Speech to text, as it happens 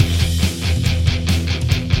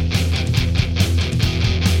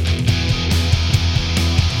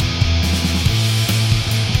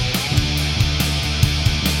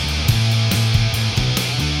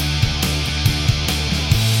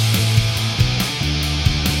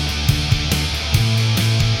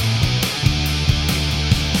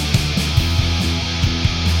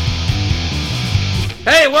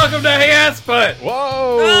Hey, welcome to Hey Ass Butt.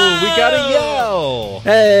 Whoa, we gotta yell.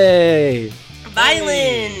 Hey!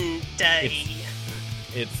 Violent.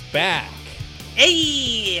 It's back.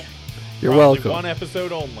 Hey. You're Probably welcome. One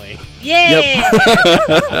episode only. Yeah.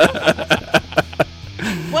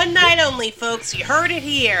 One night only, folks. You heard it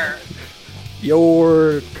here.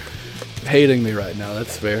 You're hating me right now,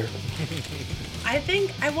 that's fair.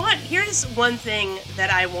 Here's one thing that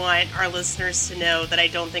I want our listeners to know that I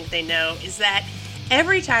don't think they know, is that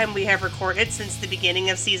every time we have recorded since the beginning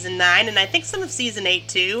of Season 9, and I think some of Season 8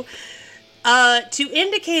 too, to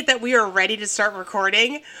indicate that we are ready to start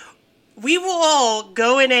recording, we will all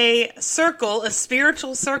go in a circle, a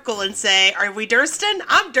spiritual circle, and say, are we Durston?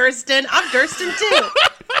 I'm Durston. I'm Durston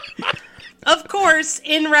too. Of course,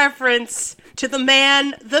 in reference to the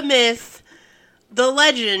man, the myth, the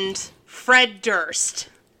legend, Fred Durst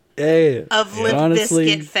Hey, of Limp honestly,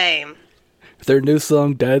 Bizkit fame. their new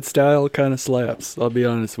song, Dad Style, kind of slaps. I'll be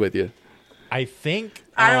honest with you. I think.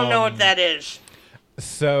 I don't know what that is.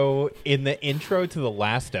 So in the intro to the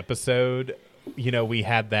last episode, we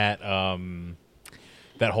had that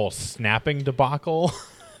that whole snapping debacle.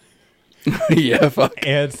 Yeah, fuck.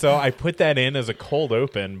 And so I put that in as a cold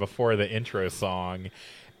open before the intro song,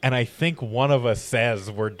 and I think one of us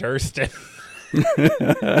says we're Durston.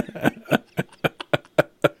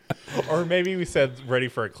 Or maybe we said ready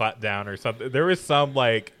for a clap down or something. There was some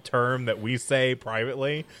term that we say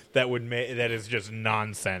privately that would that is just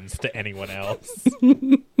nonsense to anyone else.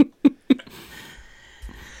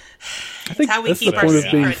 I think how we that's keep the our point of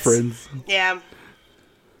being secrets. friends. Yeah.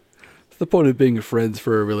 That's the point of being friends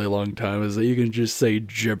for a really long time, is that you can just say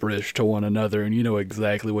gibberish to one another and you know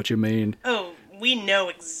exactly what you mean. Oh, we know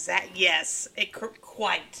yes.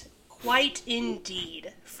 Quite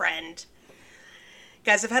indeed, friend.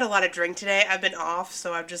 Guys, I've had a lot of drink today. I've been off,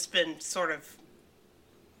 so I've just been sort of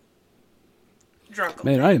drunk.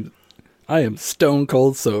 Man, I am stone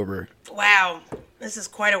cold sober. Wow. This is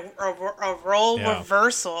quite a role Yeah.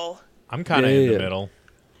 reversal. I'm kind of in the Yeah. middle.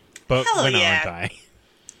 But Hell when yeah. aren't I?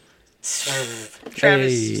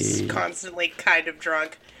 Travis is Hey. constantly kind of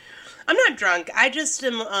drunk. I'm not drunk. I just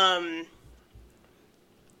am,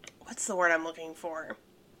 what's the word I'm looking for?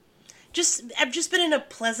 I've just been in a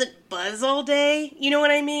pleasant buzz all day. You know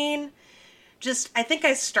what I mean? I think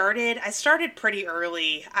I started pretty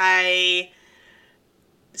early. I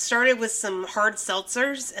started with some hard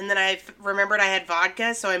seltzers, and then I remembered I had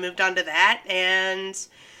vodka, so I moved on to that, and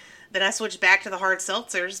then I switched back to the hard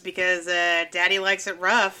seltzers because Daddy likes it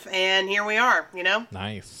rough, and here we are,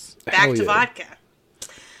 Nice. back Hell to yeah. vodka.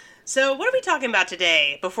 So what are we talking about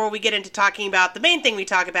today before we get into talking about the main thing we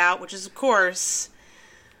talk about, which is, of course,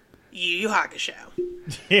 Yu Yu Hakusho.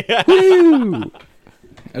 Woo!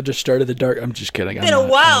 I just started the dark. I'm just kidding. Been a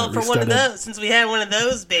while for one of those, since we had one of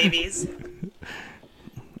those babies.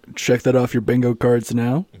 Check that off your bingo cards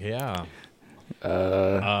now. Yeah.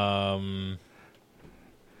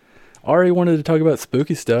 Ari wanted to talk about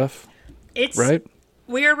spooky stuff, It's right?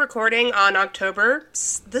 We are recording on October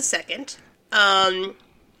the 2nd,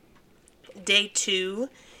 day 2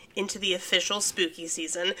 into the official spooky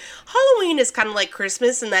season. Halloween is kind of like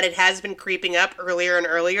Christmas in that it has been creeping up earlier and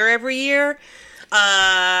earlier every year.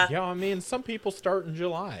 Yeah, I mean, some people start in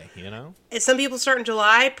July, Some people start in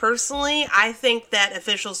July. Personally, I think that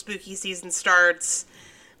official spooky season starts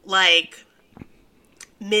like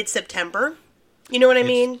mid-September. You know what I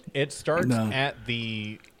mean? It starts No. at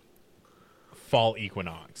the fall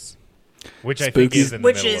equinox, which I think Spooky. is in the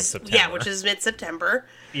middle of September. which is mid-September.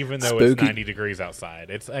 Even though it's Spooky. 90 degrees outside.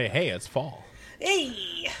 It's hey, it's fall.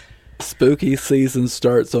 Hey. Spooky season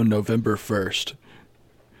starts on November 1st.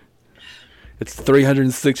 It's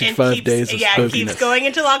 365 days of it spookiness. keeps going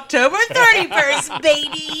until October 31st,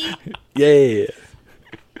 baby. Yeah.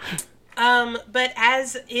 But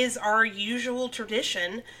as is our usual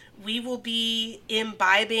tradition, we will be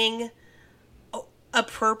imbibing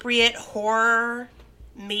appropriate horror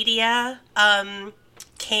media,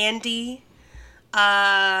 candy,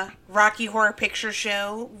 Rocky Horror Picture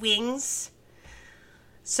Show, wings.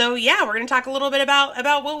 So yeah, we're going to talk a little bit about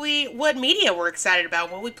what media we're excited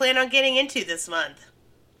about, what we plan on getting into this month.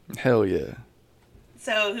 Hell yeah.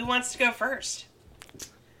 So who wants to go first?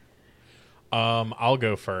 I'll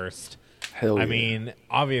go first. Hell yeah. I mean,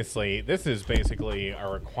 obviously, this is basically a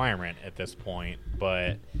requirement at this point,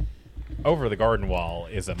 but Over the Garden Wall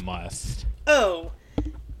is a must. Oh,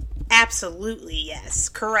 absolutely yes,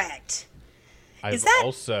 correct. I've that-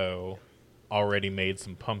 also already made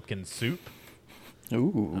some pumpkin soup.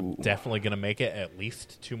 Ooh. Definitely going to make it at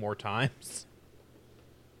least 2 more times.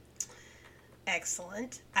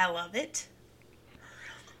 Excellent. I love it.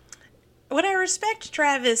 What I respect,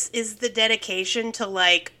 Travis, is the dedication to,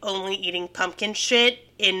 like, only eating pumpkin shit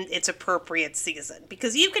in its appropriate season.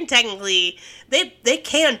 Because you can technically... They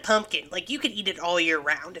can pumpkin. Like, you could eat it all year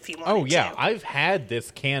round if you wanted to. Oh, yeah. I've had this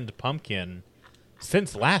canned pumpkin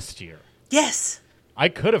since last year. Yes. I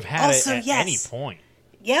could have had Also, it at yes. any point.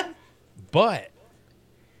 Yep. But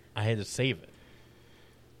I had to save it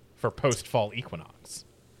for post-fall equinox.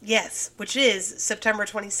 Yes, which is September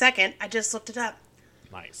 22nd. I just looked it up.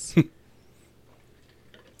 Nice.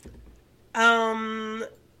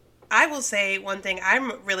 I will say one thing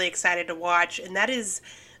I'm really excited to watch, and that is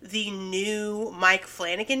the new Mike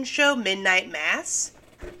Flanagan show, Midnight Mass.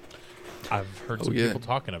 I've heard some yeah. people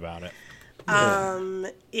talking about it.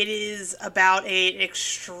 It is about an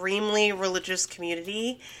extremely religious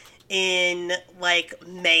community in, like,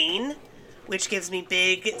 Maine, which gives me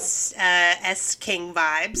big S. King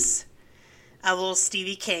vibes. A little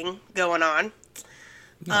Stevie King going on.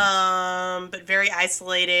 But very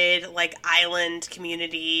isolated, like, island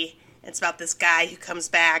community. It's about this guy who comes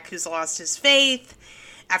back who's lost his faith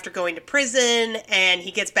after going to prison, and he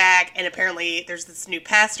gets back, and apparently there's this new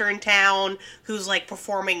pastor in town who's, like,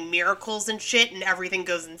 performing miracles and shit, and everything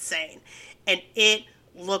goes insane. And it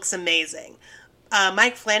looks amazing.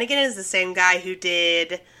 Mike Flanagan is the same guy who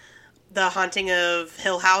did The Haunting of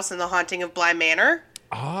Hill House and The Haunting of Bly Manor.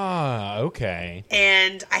 Ah, okay.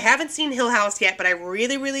 And I haven't seen Hill House yet, but I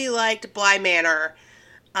really, really liked Bly Manor.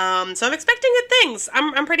 So I'm expecting good things.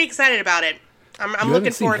 I'm pretty excited about it. I'm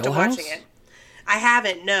looking forward to watching it. I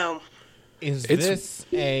haven't, no. Is this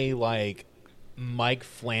a, like, Mike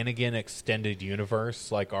Flanagan extended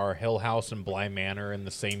universe? Like, are Hill House and Bly Manor in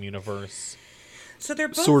the same universe? So they're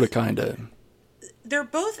both... Sort of, kind of. They're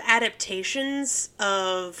both adaptations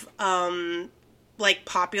of, like,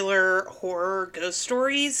 popular horror ghost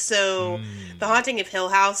stories. So The Haunting of Hill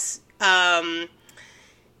House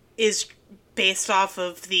is based off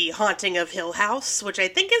of The Haunting of Hill House, which I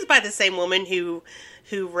think is by the same woman who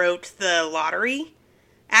wrote The Lottery,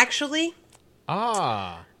 actually.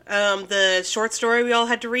 Ah. The short story we all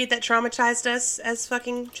had to read that traumatized us as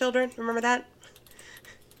fucking children. Remember that?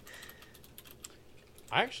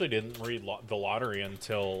 I actually didn't read The Lottery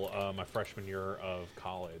until my freshman year of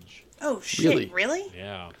college. Oh, shit. Really?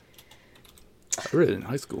 Yeah. I read it in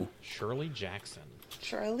high school. Shirley Jackson.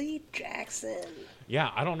 Shirley Jackson.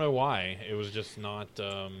 Yeah, I don't know why. It was just not,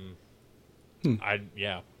 yeah. But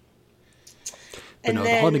And no,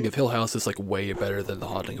 then- The Haunting of Hill House is, like, way better than The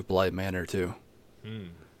Haunting of Bly Manor, too.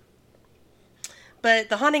 But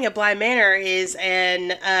The Haunting of Bly Manor is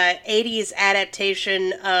an 80s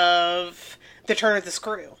adaptation of The Turn of the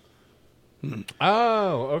Screw,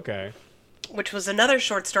 Oh, okay. which was another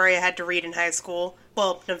short story I had to read in high school.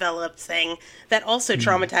 Well, novella thing that also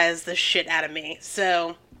traumatized the shit out of me.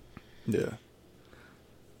 So, Yeah.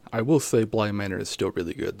 I will say Bly Manor is still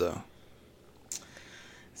really good, though.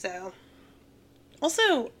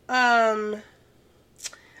 Also, I really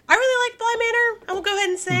like Bly Manor. I will go ahead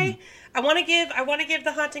and say I want to give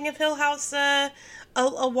The Haunting of Hill House a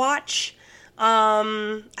watch.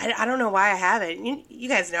 I don't know why I haven't. You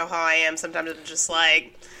guys know how I am. Sometimes I'm just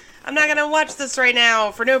like, I'm not gonna watch this right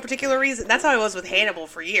now for no particular reason. That's how I was with Hannibal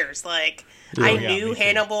for years. Like, I Yeah, knew me too.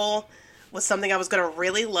 Hannibal was something I was gonna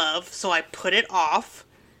really love, so I put it off.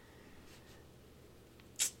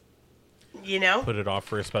 You know? Put it off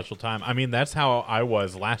for a special time. I mean, that's how I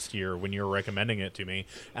was last year when you were recommending it to me.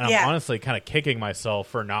 And I'm Yeah. honestly kind of kicking myself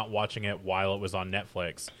for not watching it while it was on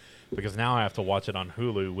Netflix. Because now I have to watch it on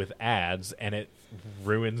Hulu with ads, and it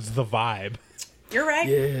ruins the vibe. You're right.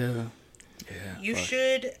 Yeah. You fuck.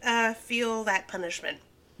 should feel that punishment.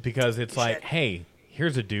 Because it's like, should. hey,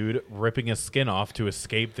 here's a dude ripping his skin off to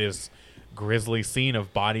escape this grisly scene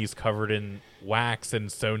of bodies covered in wax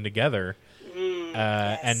and sewn together.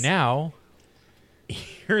 And now,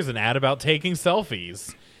 here's an ad about taking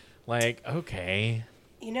selfies. Like, okay.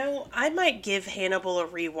 You know, I might give Hannibal a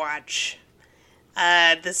rewatch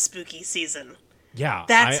this spooky season. Yeah.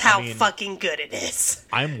 That's I how mean, fucking good it is.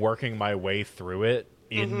 I'm working my way through it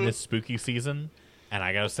in this spooky season, and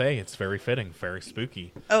I gotta say, it's very fitting, very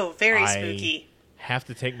spooky. Oh, very I spooky. have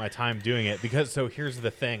to take my time doing it because, so here's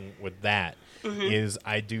the thing with that, is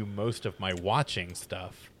I do most of my watching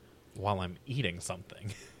stuff while I'm eating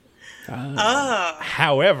something.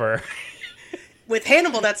 However, With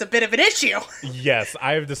Hannibal, that's a bit of an issue. yes,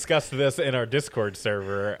 I've discussed this in our Discord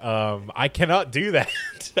server. I cannot do that.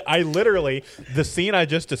 I literally, the scene I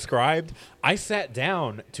just described, I sat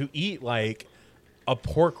down to eat like a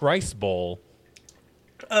pork rice bowl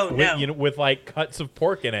Oh, no. with like cuts of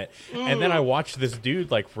pork in it. And then I watched this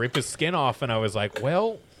dude like rip his skin off, and I was like,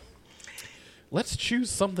 well, let's choose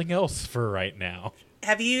something else for right now.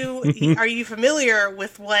 are you familiar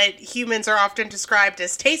with what humans are often described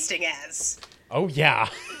as tasting as? Oh, yeah.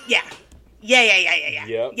 Yeah. Yeah.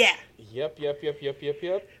 Yep. Yeah. Yep.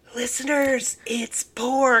 Listeners, it's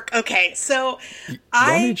pork. Okay, so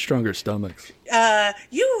Y'all need stronger stomachs.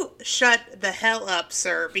 you shut the hell up,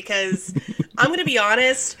 sir, because I'm going to be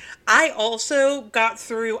honest, I got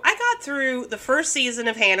through the first season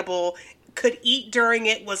of Hannibal, could eat during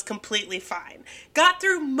it, was completely fine. Got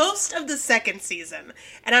through most of the second season,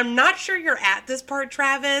 and I'm not sure you're at this part,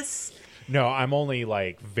 Travis. No, I'm only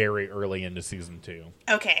like very early into season 2.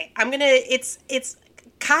 Okay, I'm gonna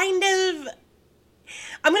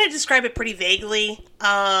describe it pretty vaguely,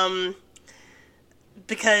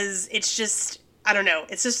 because it's just, I don't know,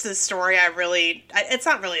 it's just a story it's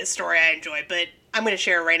not really a story I enjoy, but I'm gonna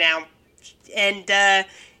share it right now. And,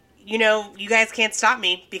 you guys can't stop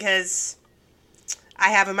me because I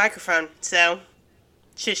have a microphone, so,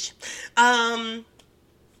 shush.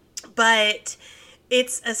 But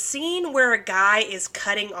it's a scene where a guy is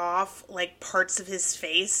cutting off, like, parts of his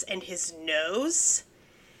face and his nose.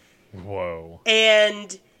 Whoa.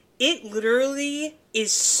 And it literally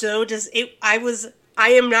is so I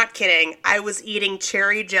am not kidding. I was eating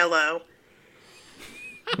cherry Jello.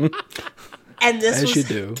 And this As you was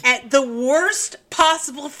do. At the worst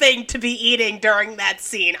possible thing to be eating during that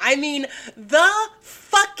scene. I mean, the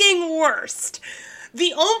fucking worst.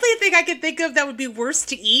 The only thing I could think of that would be worse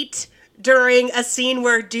to eat during a scene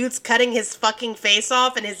where a dude's cutting his fucking face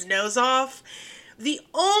off and his nose off, the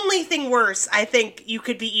only thing worse I think you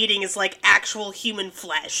could be eating is like actual human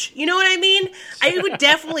flesh. You know what I mean? It would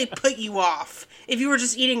definitely put you off if you were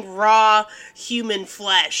just eating raw human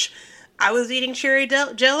flesh. I was eating cherry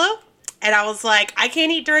Jello, and I was like, I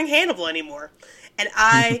can't eat during Hannibal anymore. And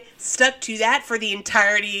I stuck to that for the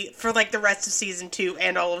rest of season 2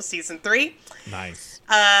 and all of season 3. Nice.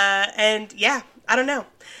 And yeah, I don't know.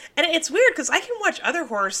 And it's weird because I can watch other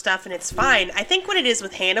horror stuff and it's fine. I think what it is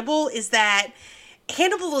with Hannibal is that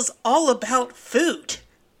Hannibal is all about food.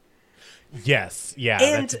 Yes. Yeah,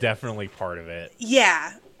 And- that's definitely part of it.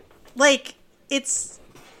 Yeah. Like,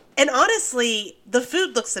 and honestly, the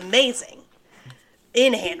food looks amazing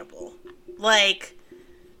in Hannibal. Like,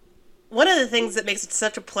 one of the things that makes it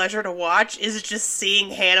such a pleasure to watch is just seeing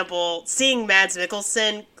Mads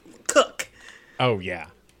Mikkelsen cook. Oh, yeah.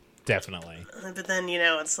 Definitely. But then,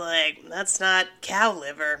 it's like, that's not cow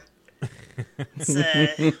liver.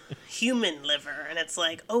 It's human liver. And it's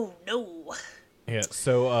like, oh, no. Yeah,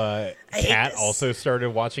 so hate Kat this. also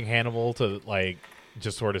started watching Hannibal to, like,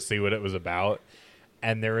 just sort of see what it was about.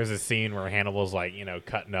 And there was a scene where Hannibal's, like,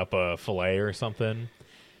 cutting up a fillet or something.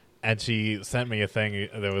 And she sent me a thing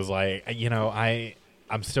that was like,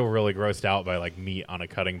 I'm still really grossed out by, like, meat on a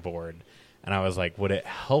cutting board. And I was like, would it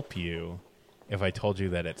help you if I told you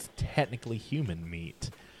that it's technically human meat?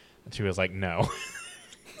 And she was like, no.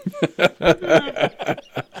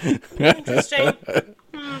 Interesting.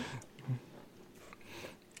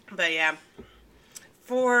 But yeah.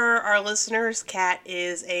 For our listeners, Kat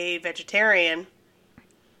is a vegetarian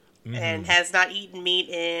and has not eaten meat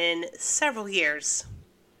in several years.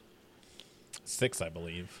 6, I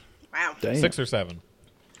believe. Wow. Damn. 6 or 7.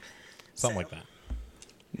 Something like that.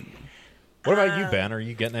 What about you, Ben? Are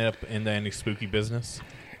you getting up into any spooky business?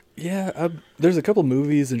 Yeah, there's a couple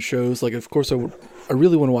movies and shows. Like, of course, I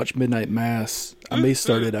really want to watch Midnight Mass. I may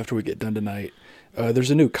start it after we get done tonight.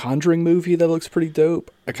 There's a new Conjuring movie that looks pretty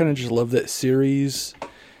dope. I kind of just love that series.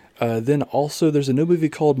 Then also, there's a new movie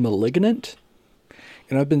called Malignant.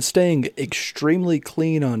 And I've been staying extremely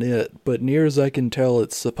clean on it, but near as I can tell,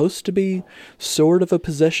 it's supposed to be sort of a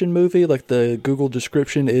possession movie. Like, the Google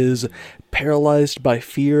description is, paralyzed by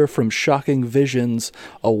fear from shocking visions,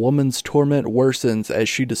 a woman's torment worsens as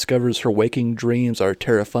she discovers her waking dreams are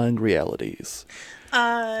terrifying realities.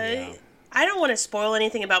 I don't want to spoil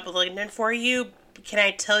anything about Malignant for you. Can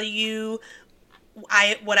I tell you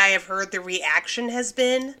what I have heard the reaction has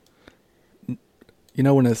been? You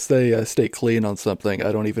know, when I say I stay clean on something,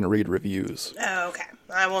 I don't even read reviews. Oh, okay.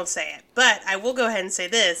 I won't say it. But I will go ahead and say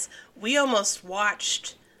this. We almost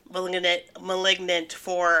watched Malignant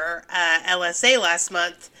for LSA last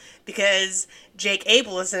month because Jake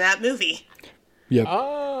Abel is in that movie. Yep.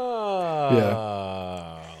 Oh.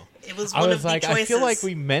 It was I one was of the like, choices. I feel like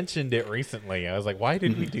we mentioned it recently. I was like, why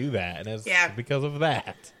did we do that? And it's because of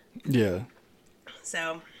that. Yeah.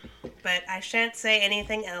 So, but I shan't say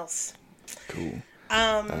anything else. Cool.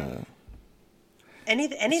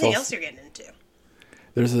 Anything else you're getting into?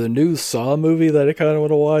 There's a new Saw movie that I kind of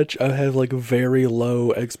want to watch. I have like very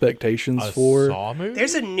low expectations A for. Saw movie?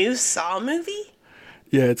 There's a new Saw movie?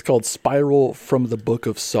 Yeah, it's called Spiral from the Book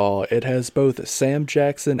of Saw. It has both Sam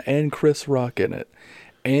Jackson and Chris Rock in it,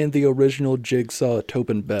 and the original Jigsaw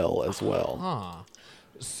Tobin Bell as well. Huh.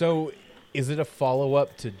 So, is it a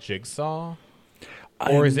follow-up to Jigsaw?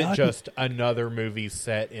 I'm Or is it not- just another movie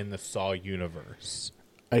set in the Saw universe?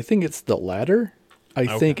 I think it's the latter. I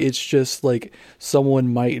Okay. think it's just like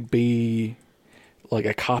someone might be like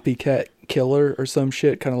a copycat killer or some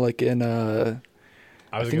shit, kind of like in I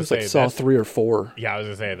I was think going it's to like say, Saw that's- 3 or 4. yeah, I was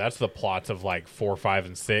going to say, that's the plots of like 4, 5,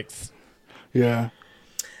 and 6. Yeah.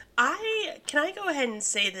 Can I go ahead and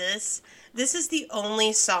say this? This is the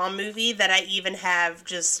only Saw movie that I even have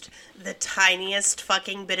just the tiniest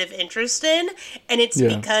fucking bit of interest in, and it's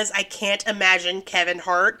Yeah. because I can't imagine Kevin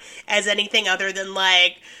Hart as anything other than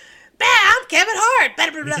like, "Bah, I'm Kevin Hart." Blah,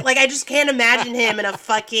 blah, blah. Like I just can't imagine him in a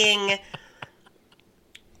fucking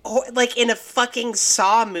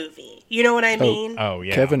Saw movie. You know what I mean? Oh,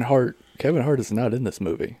 yeah. Kevin Hart is not in this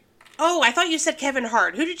movie. Oh, I thought you said Kevin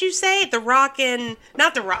Hart. Who did you say? The Rock and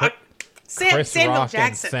not The Rock. Chris Samuel Rock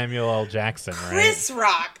Jackson. and Samuel L. Jackson, right? Chris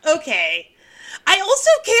Rock. Okay. I also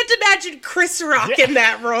can't imagine Chris Rock in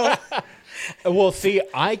that role. Well, see,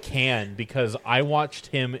 I can because I watched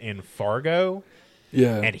him in Fargo,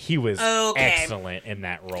 Yeah. and he was Okay. excellent in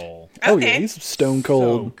that role. Oh yeah, Okay. he's stone So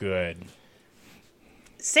cold. good.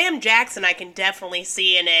 Sam Jackson I can definitely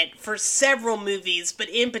see in it for several movies, but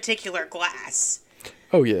in particular Glass.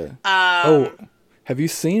 Oh yeah. Oh, have you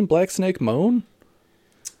seen Black Snake Moan?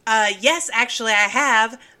 Yes, actually I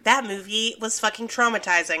have. That movie was fucking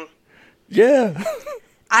traumatizing. Yeah.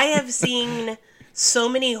 I have seen so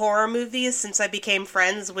many horror movies since I became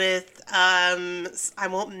friends with, I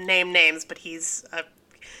won't name names, but he's a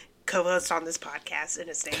co-host on this podcast, and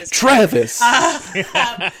his name is Travis.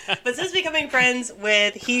 But since becoming friends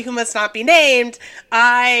with He Who Must Not Be Named,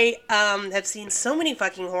 I have seen so many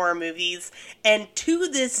fucking horror movies, and to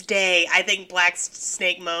this day, I think Black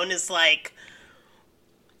Snake Moan is like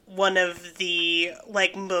one of the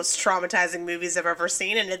like most traumatizing movies I've ever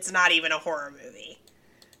seen, and it's not even a horror movie,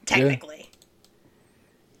 technically.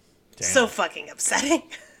 Damn. So fucking upsetting.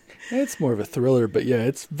 It's more of a thriller, but yeah,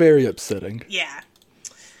 it's very upsetting. Yeah.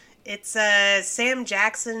 It's Sam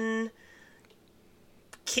Jackson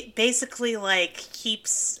basically like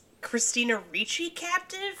keeps Christina Ricci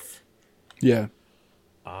captive Yeah.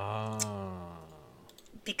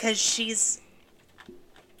 because she's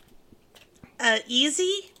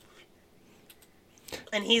easy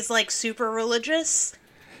and he's like super religious.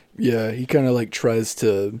 Yeah, he kind of like tries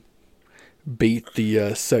to beat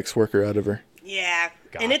the sex worker out of her. Yeah.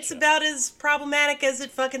 And it's Gotcha. about as problematic as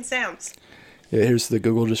it fucking sounds. Yeah, here's the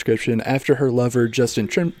Google description. After her lover, Justin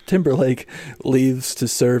Timberlake, leaves to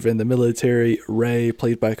serve in the military, Ray,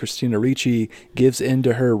 played by Christina Ricci, gives in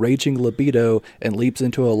to her raging libido and leaps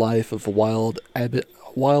into a life of wild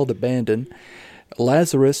abandon.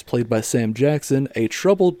 Lazarus, played by Sam Jackson, a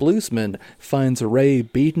troubled bluesman, finds Ray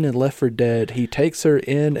beaten and left for dead. He takes her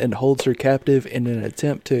in and holds her captive in an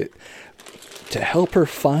attempt to help her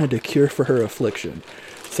find a cure for her affliction.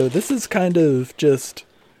 So this is kind of just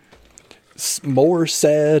more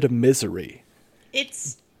sad misery.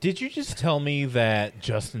 It's Did you just tell me that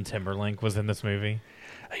Justin Timberlake was in this movie?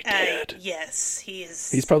 I did. yes,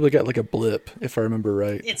 He's probably got like a blip, if I remember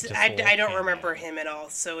right. It's Just a I little don't cameo. remember him at all,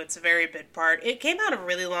 so it's a very big part. It came out a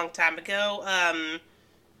really long time ago. I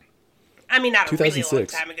mean, not a really long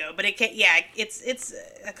 2006. time ago, but it's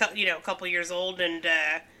a couple years old, and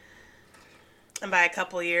by a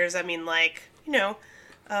couple years, I mean like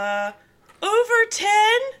over 10.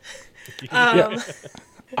 Yeah.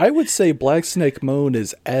 I would say Black Snake Moan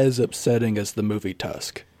is as upsetting as the movie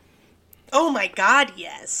Tusk. Oh my God,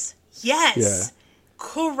 yes, yes, Yeah.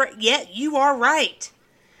 correct. Yeah, you are right.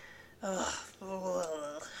 Ugh.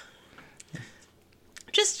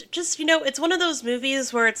 Just it's one of those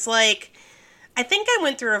movies where it's like, I think I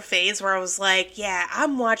went through a phase where I was like, yeah,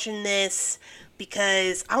 I'm watching this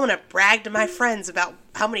because I want to brag to my friends about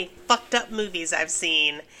how many fucked up movies I've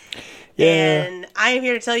seen. Yeah. And I am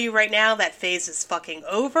here to tell you right now that phase is fucking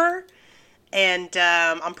over. And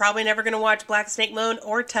I'm probably never going to watch Black Snake Moan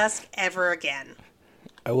or Tusk ever again.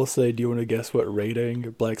 I will say, do you want to guess what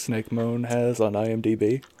rating Black Snake Moan has on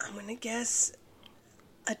IMDb? I'm going to guess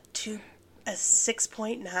a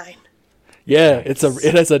 6.9. Yeah, it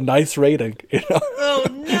has a nice rating. You know? Oh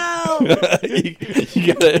no! you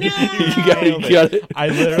got it. You got it. I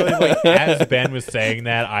literally, like, as Ben was saying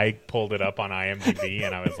that, I pulled it up on IMDb,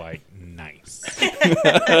 and I was like, nice.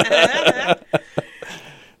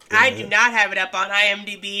 I do not have it up on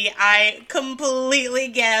IMDb. I completely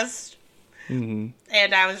guessed. And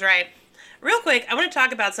I was right. Real quick, I want to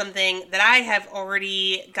talk about something that I have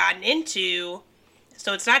already gotten into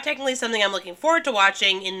So it's not technically something I'm looking forward to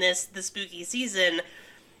watching in the spooky season.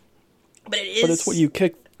 But it is. But it's what you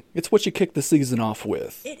kick. It's what you kick the season off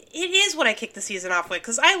with. It is what I kick the season off with,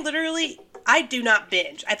 because I do not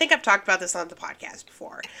binge. I think I've talked about this on the podcast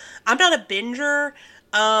before. I'm not a binger.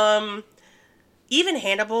 Even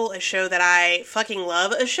Hannibal, a show that I fucking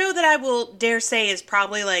love, a show that I will dare say is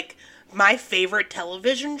probably like my favorite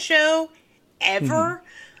television show ever.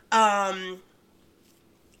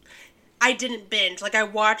 I didn't binge. Like, I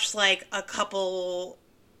watched like a couple,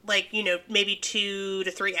 like, you know, maybe 2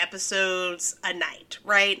 to 3 episodes a night,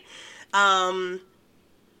 right?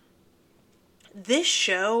 This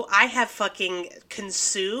show I have fucking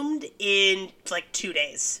consumed in like 2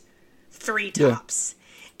 days. 3 tops.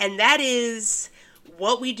 Yeah. And that is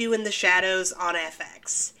What We Do in the Shadows on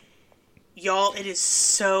FX. Y'all, it is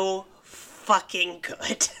so fucking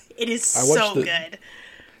good. It is so good.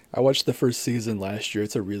 I watched the first season last year.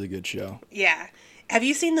 It's a really good show. Yeah. Have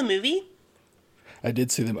you seen the movie? I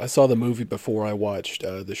did see them. I saw the movie before I watched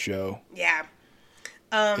the show. Yeah.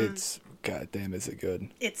 It's, goddamn, is it good.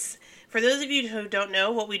 It's, for those of you who don't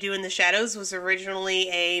know, What We Do in the Shadows was originally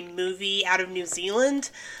a movie out of New Zealand.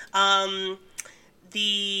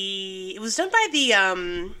 It was done by the,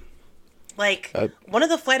 one of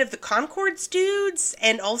the Flight of the Conchords dudes,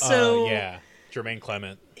 and also... yeah, Jermaine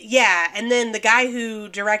Clement. Yeah, and then the guy who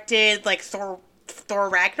directed, like, Thor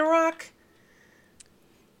Ragnarok.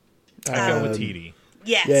 Taika Waititi.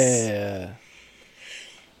 Yes. Yeah.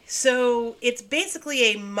 So, it's basically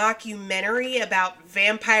a mockumentary about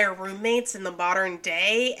vampire roommates in the modern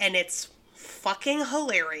day, and it's fucking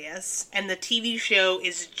hilarious, and the TV show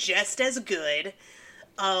is just as good.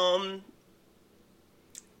 And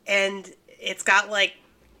it's got, like,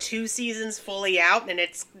 2 seasons fully out, and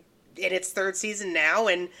it's in its 3rd season now,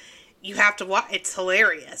 and you have to watch. It's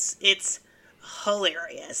hilarious. It's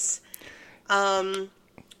hilarious.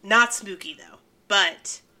 Not spooky, though,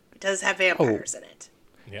 but it does have vampires in it.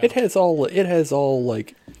 Yeah. It has all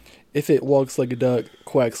like, if it walks like a duck,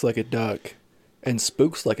 quacks like a duck, and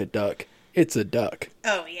spooks like a duck, it's a duck.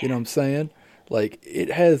 Oh, yeah. You know what I'm saying? Like, it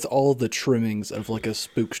has all the trimmings of, like, a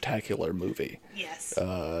spooktacular movie. Yes.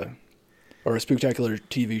 Or a spooktacular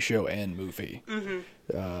TV show and movie.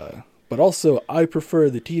 Mm-hmm. But also, I prefer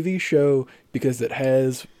the TV show because it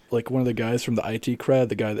has, like, one of the guys from the IT Crowd,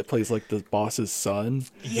 the guy that plays, like, the boss's son.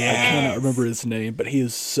 Yes. I cannot remember his name, but he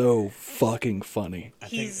is so fucking funny.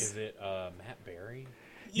 Is it Matt Berry?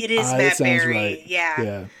 It is Matt Berry. Right.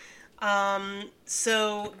 Yeah.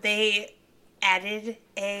 So they added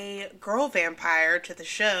a girl vampire to the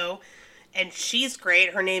show, and she's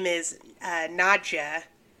great. Her name is Nadia.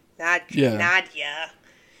 Nadia.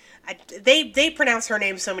 They pronounce her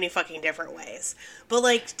name so many fucking different ways. But,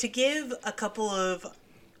 like, to give a couple of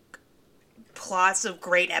plots of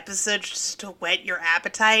great episodes just to whet your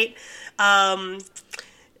appetite,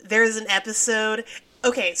 there's an episode...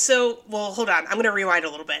 Okay, so, well, hold on. I'm going to rewind a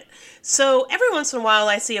little bit. So, every once in a while,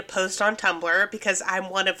 I see a post on Tumblr, because I'm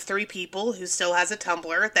one of 3 people who still has a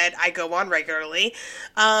Tumblr that I go on regularly.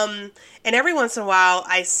 And every once in a while,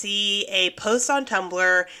 I see a post on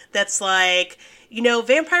Tumblr that's like, you know,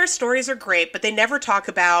 vampire stories are great, but they never talk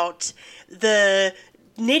about the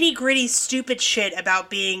nitty-gritty stupid shit about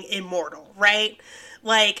being immortal, right?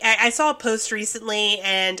 Like, I saw a post recently,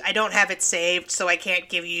 and I don't have it saved, so I can't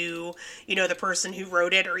give you, you know, the person who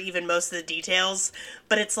wrote it or even most of the details.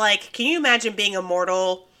 But it's like, can you imagine being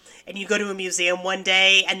immortal, and you go to a museum one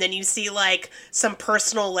day, and then you see, like, some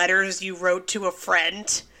personal letters you wrote to a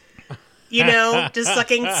friend, you know, just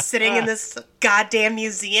fucking sitting in this goddamn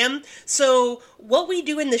museum? So, What We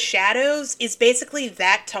Do in the Shadows is basically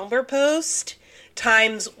that Tumblr post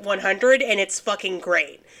times 100, and it's fucking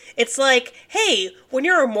great. It's like, hey, when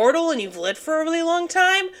you're immortal and you've lived for a really long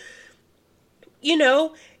time, you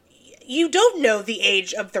know, you don't know the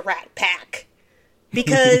age of the Rat Pack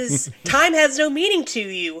because time has no meaning to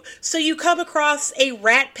you. So you come across a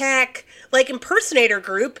Rat Pack, like, impersonator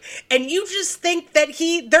group, and you just think that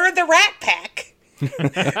they're the Rat Pack.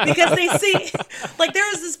 Because they see, like, there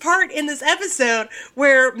was this part in this episode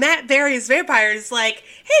where Matt Berry's vampire is like,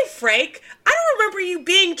 hey, Frank, I don't remember you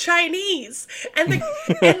being Chinese. And the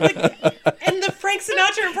Frank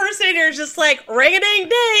Sinatra impersonator is just like,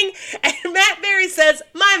 ring-a-ding-ding. And Matt Berry says,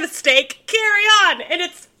 my mistake, carry on. And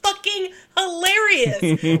it's fucking hilarious.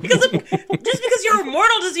 Just because you're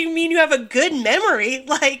immortal doesn't mean you have a good memory.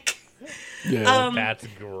 Like, yeah, that's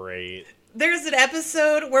great. There's an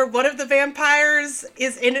episode where one of the vampires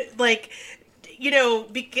is in, like, you know,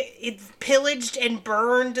 it pillaged and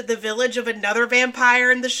burned the village of another vampire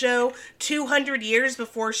in the show 200 years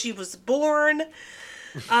before she was born.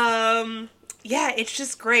 Yeah, it's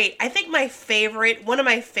just great. I think one of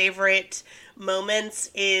my favorite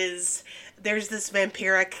moments is there's this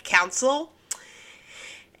vampiric council,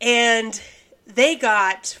 and they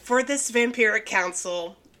got, for this vampiric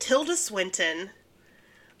council, Tilda Swinton,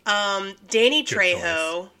 Danny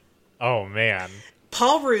Trejo, Oh man.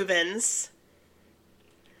 Paul Rubens,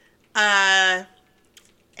 Evan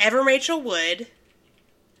Rachel Wood,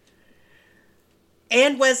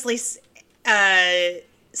 and Wesley Snipes.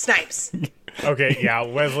 Okay, yeah,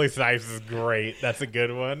 Wesley Snipes is great. That's a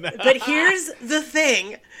good one. But here's the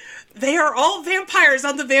thing. They are all vampires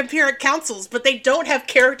on the vampiric councils, but they don't have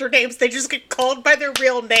character names. They just get called by their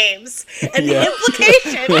real names. And the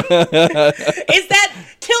implication is that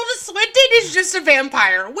Tilda Swinton is just a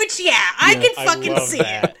vampire, which, I can fucking love see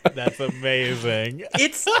that. it. That's amazing.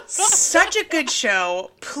 It's such a good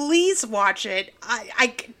show. Please watch it.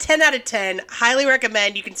 I 10 out of 10. Highly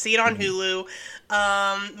recommend. You can see it on Hulu.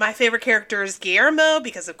 My favorite character is Guillermo,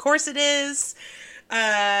 because of course it is.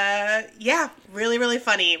 Really, really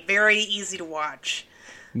funny. Very easy to watch.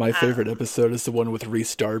 My favorite episode is the one with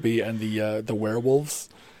Rhys Darby and the werewolves.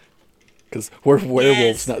 Because we're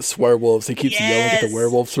werewolves, not swearwolves. He keeps yelling at the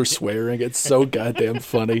werewolves for swearing. It's so goddamn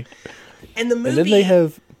funny. And the movie... And then they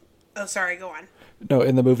have... Oh, sorry, go on. No,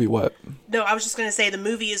 in the movie, what? No, I was just going to say the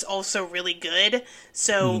movie is also really good,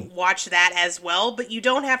 so watch that as well. But you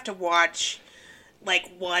don't have to watch, like,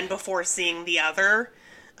 one before seeing the other.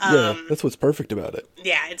 Yeah, that's what's perfect about it.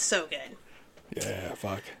 Yeah, it's so good. Yeah,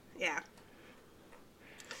 fuck. Yeah.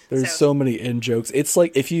 There's so many in jokes. It's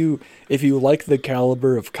like if you like the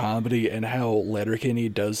caliber of comedy and how Letterkenny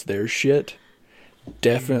does their shit,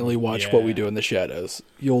 definitely watch What We Do in the Shadows.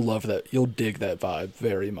 You'll love that. You'll dig that vibe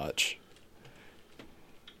very much.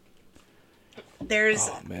 There's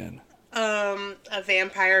a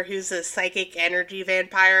vampire who's a psychic energy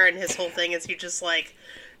vampire, and his whole thing is he just like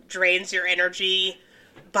drains your energy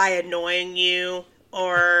by annoying you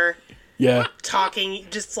or talking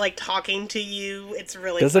to you. It's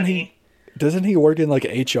really funny. Doesn't he work in like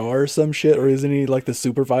HR or some shit, or isn't he like the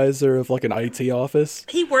supervisor of like an IT office?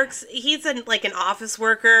 He's like an office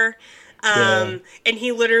worker. And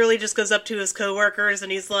he literally just goes up to his coworkers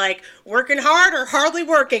and he's like, working hard or hardly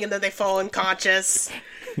working, and then they fall unconscious.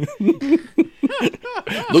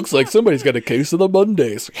 Looks like somebody's got a case of the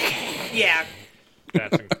Mondays. Yeah.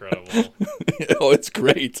 That's incredible. Oh, it's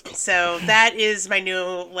great. So that is my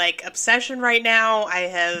new like obsession right now. I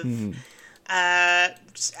have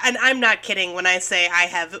and I'm not kidding when I say I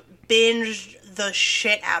have binged the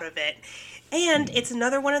shit out of it. And it's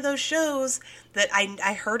another one of those shows that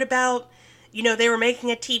I heard about. You know, they were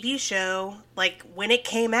making a TV show like when it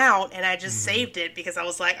came out, and I just saved it because I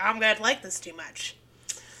was like, I'm going to like this too much.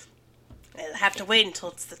 I have to wait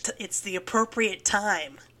until it's the appropriate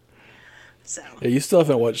time. So yeah, you still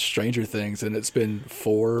haven't watched Stranger Things, and it's been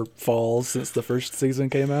 4 falls since the first season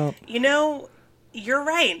came out. You know, you're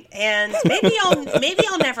right, and maybe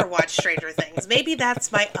I'll never watch Stranger Things. Maybe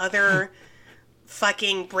that's my other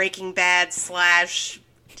fucking Breaking Bad /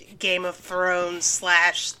 Game of Thrones /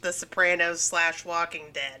 The Sopranos / Walking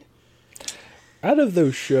Dead. Out of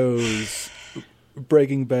those shows,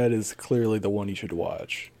 Breaking Bad is clearly the one you should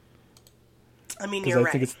watch. I mean, you're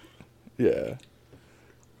right. Yeah.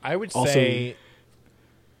 I would say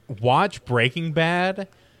watch Breaking Bad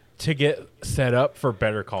to get set up for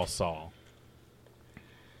Better Call Saul.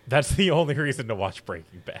 That's the only reason to watch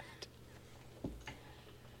Breaking Bad.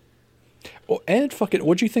 Oh, and fucking,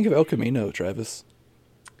 what'd you think of El Camino, Travis?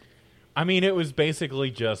 I mean, it was basically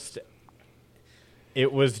just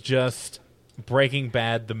Breaking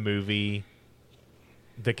Bad, the movie,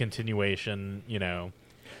 the continuation, you know.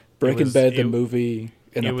 Breaking Bad, the movie,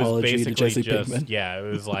 an apology to Jesse Pinkman. Yeah, it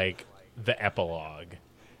was like the epilogue.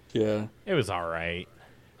 Yeah. It was all right.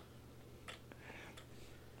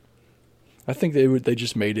 I think they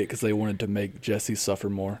just made it because they wanted to make Jesse suffer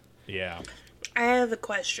more. Yeah. I have a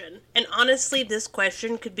question. And honestly, this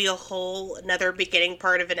question could be another beginning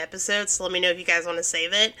part of an episode, so let me know if you guys want to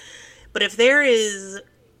save it. But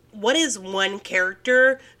what is one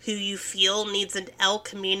character who you feel needs an El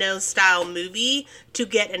Camino style movie to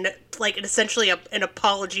get essentially an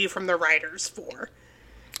apology from the writers for?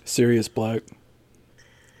 Sirius Black.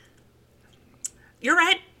 You're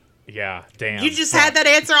right. Yeah, damn. You just had that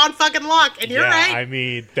answer on fucking lock, and you're right. I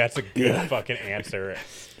mean, that's a good fucking answer.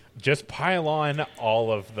 Just pile on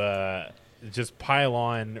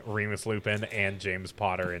Remus Lupin and James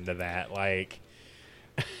Potter into that, like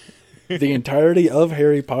the entirety of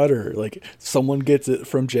Harry Potter. Like, someone gets it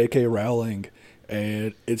from J.K. Rowling,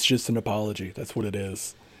 and it's just an apology. That's what it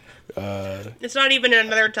is. It's not even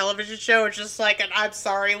another television show. It's just like an I'm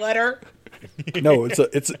sorry letter. No,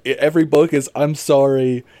 every book is I'm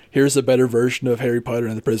sorry. Here's a better version of Harry Potter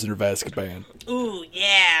and the Prisoner of Azkaban. Ooh,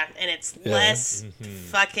 yeah, and it's less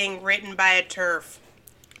fucking written by a turf.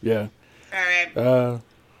 Yeah. All right.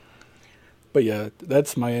 But yeah,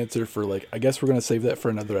 that's my answer for like. I guess we're gonna save that for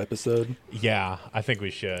another episode. Yeah, I think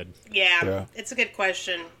we should. Yeah. It's a good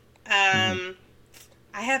question.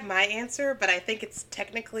 I have my answer, but I think it's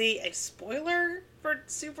technically a spoiler for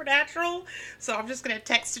Supernatural, so I'm just gonna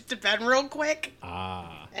text it to Ben real quick.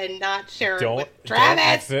 And not share it with Travis. Don't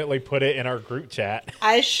accidentally put it in our group chat.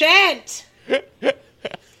 I shan't.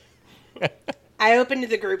 I opened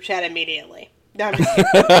the group chat immediately. No, I'm just kidding.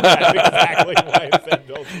 That's exactly why I said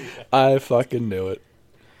don't do that. I fucking knew it.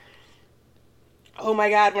 Oh my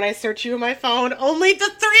god, when I search you on my phone, only the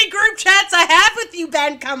 3 group chats I have with you,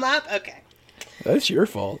 Ben, come up. Okay. That's your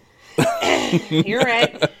fault. You're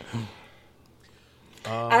right.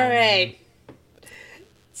 All right.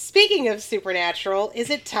 Speaking of Supernatural, is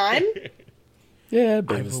it time? Yeah, I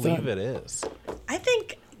babe, it's believe time. it is. I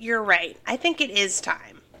think you're right. I think it is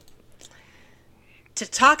time to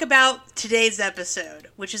talk about today's episode,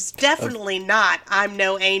 which is definitely not I'm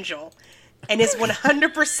No Angel, and is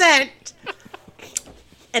 100%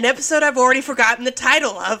 an episode I've already forgotten the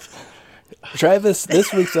title of. Travis,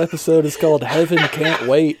 this week's episode is called Heaven Can't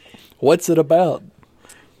Wait. What's it about?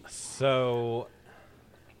 So,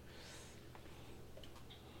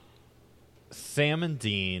 Sam and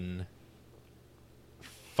Dean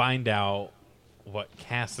find out what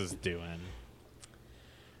Cass is doing,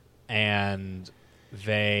 and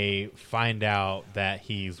they find out that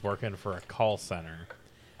he's working for a call center.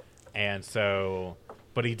 And so,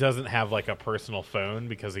 but he doesn't have like a personal phone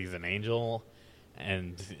because he's an angel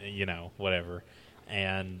and, you know, whatever.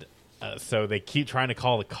 And so they keep trying to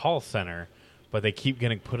call the call center, but they keep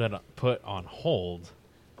getting put on hold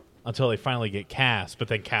until they finally get Cass, but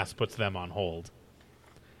then Cass puts them on hold.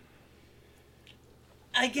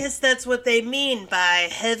 I guess that's what they mean by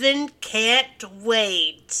Heaven Can't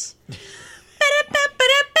Wait.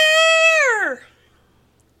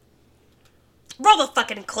 Roll the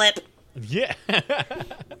fucking clip. Yeah.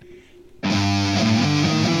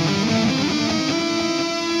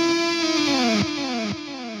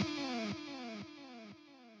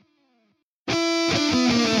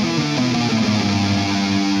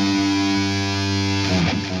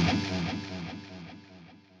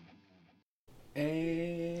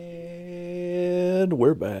 And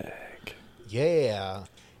we're back. Yeah.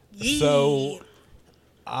 Yee. So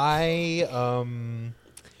I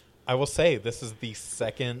will say this is the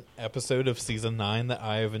second episode of season 9 that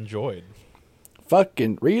I have enjoyed.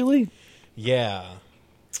 Fucking really? Yeah.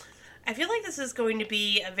 I feel like this is going to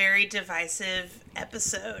be a very divisive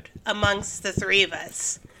episode amongst the 3 of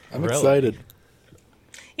us. I'm Really? excited.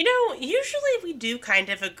 You know, usually we do kind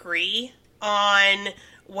of agree on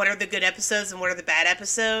what are the good episodes and what are the bad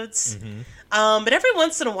episodes. But every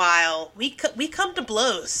once in a while, we come to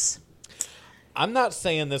blows. I'm not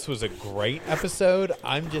saying this was a great episode.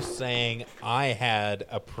 I'm just saying I had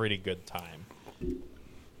a pretty good time.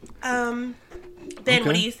 Ben, what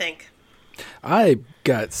Okay. do you think? I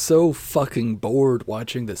got so fucking bored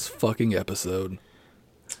watching this fucking episode.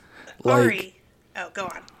 Ari. Oh, go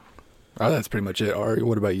on. Oh, that's pretty much it. Ari,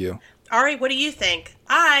 what about you? Ari, what do you think?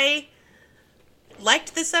 I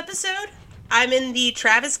liked this episode. I'm in the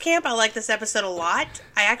Travis camp. I like this episode a lot.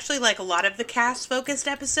 I actually like a lot of the cast-focused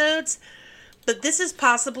episodes. But this is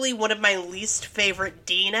possibly one of my least favorite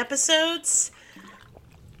Dean episodes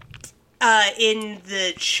in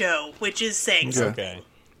the show, which is saying something. Okay.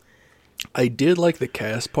 I did like the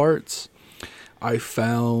cast parts. I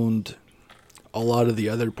found a lot of the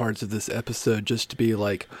other parts of this episode just to be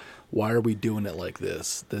like, why are we doing it like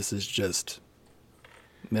this? This is just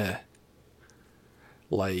meh.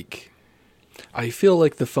 Like, I feel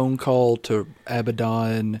like the phone call to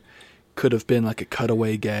Abaddon could have been like a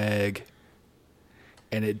cutaway gag,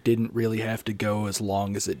 and it didn't really have to go as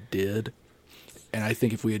long as it did. And I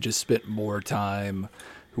think if we had just spent more time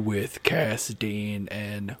with Cass, Dean,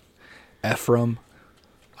 and Ephraim,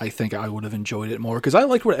 I think I would have enjoyed it more. Because I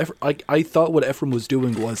liked what I thought what Ephraim was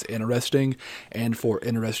doing was interesting, and for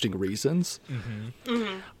interesting reasons.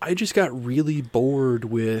 I just got really bored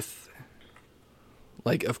with,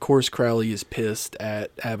 like, of course Crowley is pissed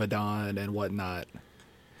at Abaddon and whatnot.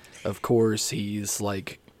 Of course he's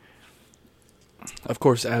like, of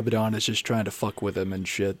course Abaddon is just trying to fuck with him and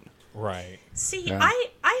shit. Right. See, Yeah.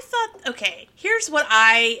 I thought, okay, here's what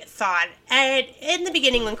I thought. And in the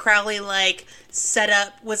beginning when Crowley, like,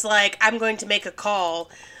 was like, I'm going to make a call,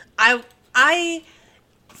 getting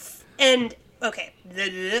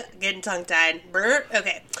tongue-tied.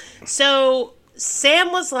 Okay. So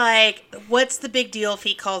Sam was like, what's the big deal if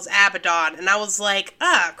he calls Abaddon? And I was like,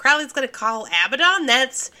 Crowley's going to call Abaddon?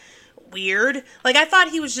 That's weird. Like, I thought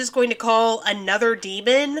he was just going to call another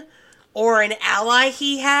demon or an ally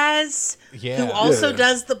he has who also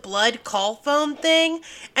does the blood call phone thing.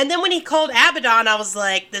 And then when he called Abaddon, I was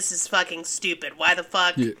like, this is fucking stupid. Why the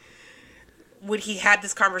fuck would he have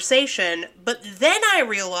this conversation? But then I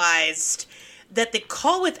realized that the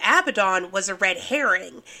call with Abaddon was a red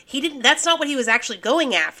herring. That's not what he was actually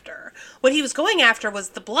going after. What he was going after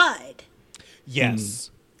was the blood.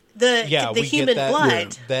 Yes. The human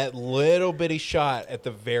blood. Yeah. That little bitty shot at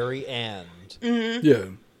the very end. Mm-hmm. Yeah.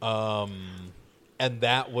 And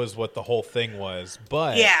that was what the whole thing was.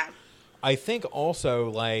 But I think also,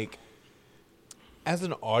 like, as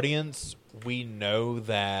an audience, we know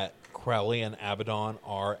that Crowley and Abaddon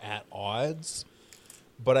are at odds.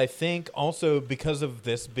 But I think also because of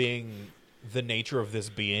this being, the nature of this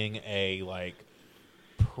being a, like,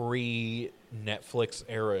 pre-Netflix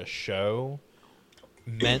era show,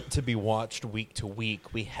 meant to be watched week to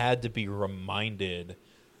week, we had to be reminded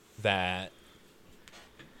that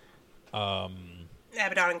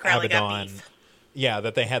Abaddon and Crowley got beef. Yeah,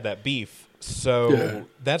 that they had that beef. So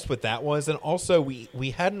that's what that was. And also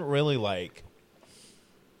we hadn't really, like,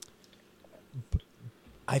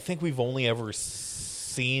 I think we've only ever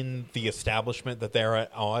seen the establishment that they're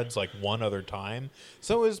at odds like one other time.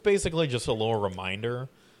 So it was basically just a little reminder.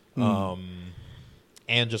 And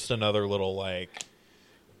just another little, like,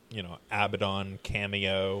 you know, Abaddon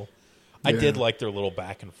cameo. I did like their little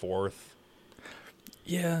back and forth.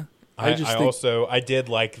 Yeah. I did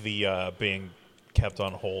like the being kept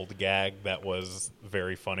on hold gag. That was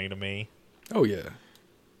very funny to me. Oh, yeah.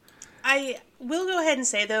 I will go ahead and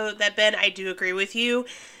say, though, that, Ben, I do agree with you.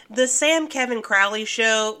 The Sam Kevin Crowley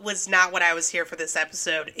show was not what I was here for this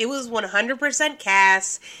episode. It was 100%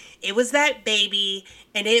 Cass. It was that baby.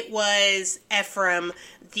 And it was Ephraim,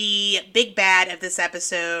 the big bad of this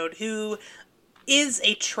episode, who is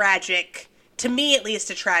a tragic, to me at least,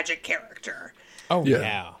 a tragic character. Oh,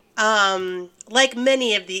 yeah. Like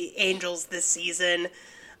many of the angels this season,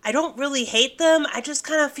 I don't really hate them. I just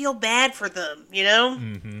kind of feel bad for them, you know?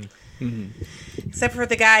 Mm-hmm. Mm-hmm. Except for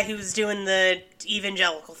the guy who's doing the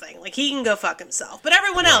evangelical thing. Like, he can go fuck himself. But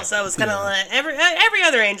everyone else, I was kind of like, every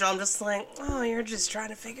other angel, I'm just like, oh, you're just trying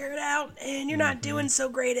to figure it out, and you're not doing so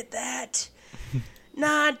great at that.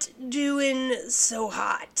 Not doing so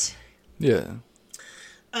hot. Yeah.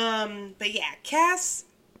 But yeah, Cass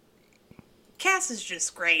is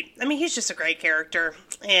just great. I mean, he's just a great character.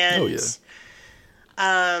 And,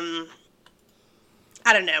 I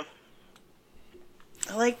don't know.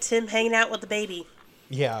 I liked him hanging out with the baby.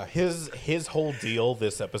 Yeah, his whole deal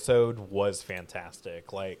this episode was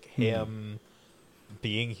fantastic. Like, him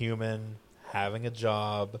being human, having a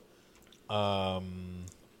job,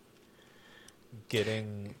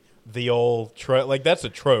 getting the old like, that's a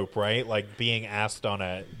trope, right? Like, being asked on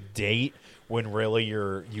a date when really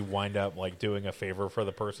you wind up, like, doing a favor for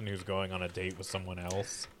the person who's going on a date with someone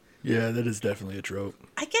else. Yeah, that is definitely a trope.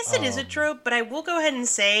 I guess it is a trope, but I will go ahead and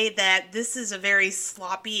say that this is a very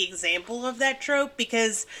sloppy example of that trope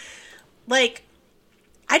because, like,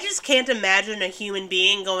 I just can't imagine a human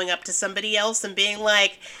being going up to somebody else and being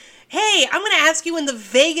like, hey, I'm going to ask you in the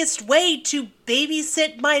vaguest way to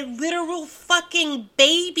babysit my literal fucking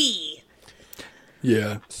baby.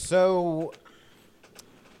 Yeah. So,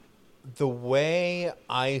 the way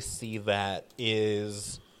I see that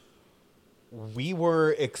is, we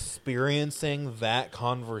were experiencing that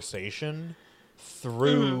conversation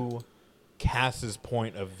through Cass's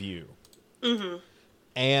point of view. Mm-hmm.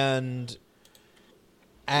 And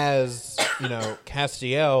as, you know,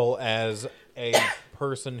 Castiel, as a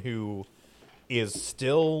person who is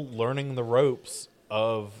still learning the ropes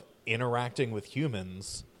of interacting with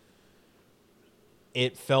humans,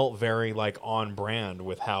 it felt very, like, on brand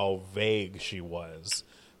with how vague she was.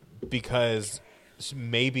 Because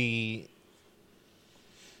maybe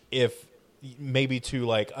to,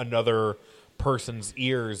 like, another person's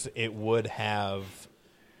ears, it would have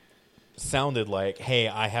sounded like, hey,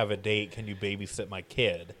 I have a date, can you babysit my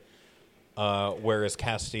kid? Whereas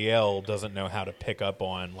Castiel doesn't know how to pick up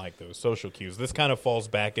on, like, those social cues. This kind of falls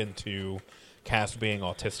back into Cass being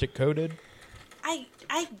autistic coded.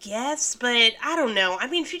 I guess, but I don't know. I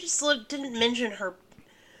mean, she just didn't mention her...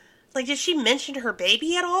 Like, did she mention her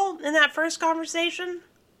baby at all in that first conversation?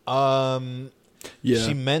 Yeah.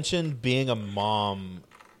 She mentioned being a mom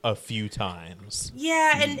a few times.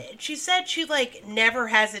 Yeah, and she said she, like, never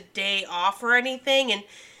has a day off or anything,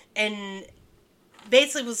 and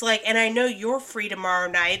basically was like, and I know you're free tomorrow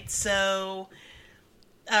night, so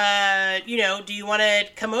do you want to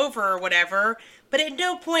come over or whatever? But at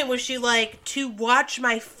no point was she like, to watch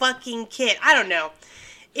my fucking kid. I don't know.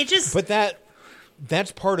 It just... But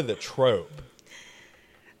that's part of the trope.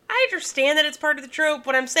 I understand that it's part of the trope.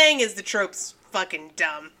 What I'm saying is the trope's fucking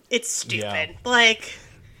dumb. It's stupid. Yeah. Like,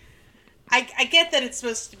 I get that it's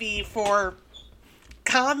supposed to be for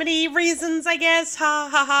comedy reasons, I guess. Ha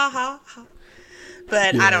ha ha ha ha.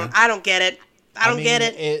 But Yeah. I don't get it. I don't get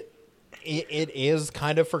it. It is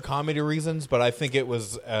kind of for comedy reasons, but I think it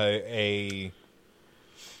was I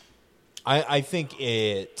think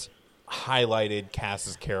it highlighted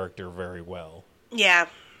Cass's character very well. Yeah.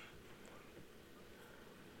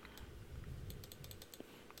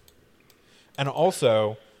 And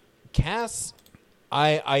also, Cass,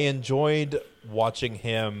 I enjoyed watching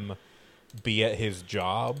him be at his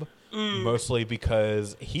job, mostly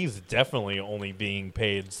because he's definitely only being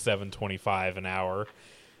paid $7.25 an hour.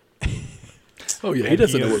 Oh yeah, he And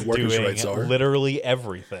doesn't know is what workers' doing rights are. Literally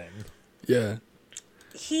everything. Yeah.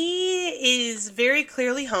 He is very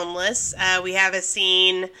clearly homeless. We have a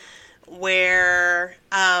scene where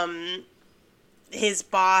his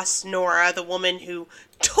boss, Nora, the woman who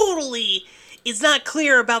totally is not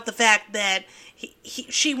clear about the fact that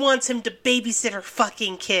she wants him to babysit her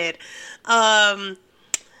fucking kid.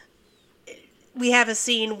 We have a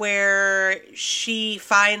scene where she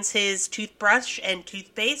finds his toothbrush and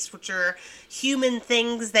toothpaste, which are human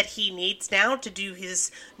things that he needs now to do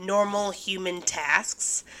his normal human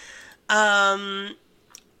tasks. And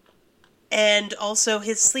also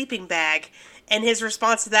his sleeping bag. And his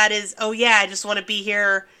response to that is, oh yeah, I just want to be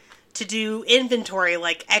here to do inventory,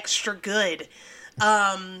 like extra good.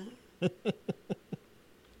 I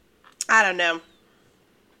don't know.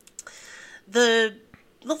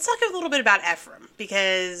 Let's talk a little bit about Ephraim,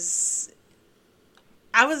 because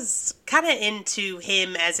I was kind of into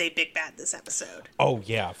him as a big bad this episode. Oh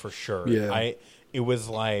yeah, for sure. Yeah. It was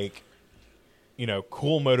like,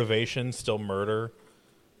 cool motivation, still murder.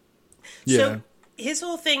 Yeah. So his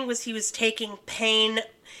whole thing was he was taking pain.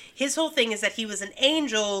 His whole thing is that he was an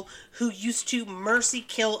angel who used to mercy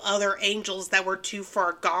kill other angels that were too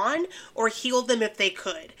far gone, or heal them if they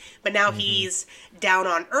could. But now he's down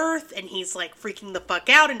on Earth and he's like freaking the fuck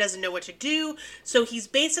out and doesn't know what to do. So he's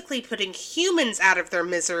basically putting humans out of their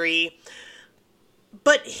misery.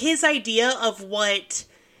 But his idea of what,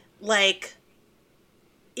 like,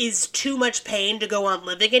 is too much pain to go on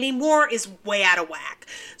living anymore is way out of whack.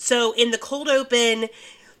 So in the cold open,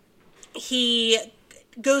 he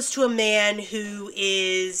goes to a man who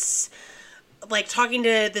is like talking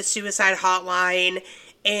to the suicide hotline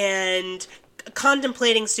and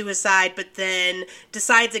contemplating suicide, but then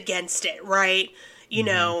decides against it, right? You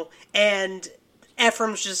know, and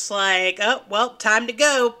Ephraim's just like, oh, well, time to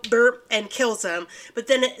go, burp, and kills him. But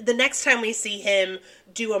then the next time we see him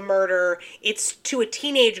do a murder, it's to a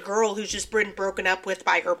teenage girl who's just been broken up with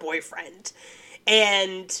by her boyfriend.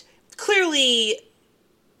 And clearly,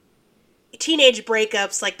 teenage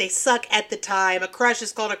breakups, like, they suck at the time. A crush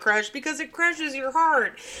is called a crush because it crushes your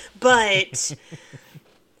heart. But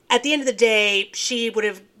at the end of the day, she would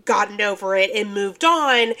have gotten over it and moved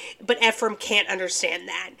on, but Ephraim can't understand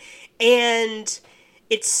that. And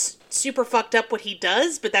it's super fucked up what he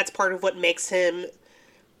does, but that's part of what makes him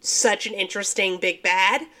such an interesting big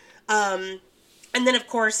bad. And then, of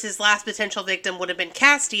course, his last potential victim would have been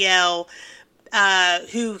Castiel,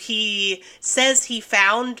 who he says he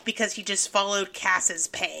found because he just followed Cass's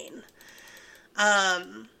pain.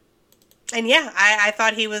 And yeah, I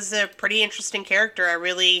thought he was a pretty interesting character. I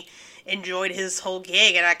really enjoyed his whole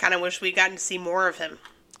gig, and I kind of wish we'd gotten to see more of him.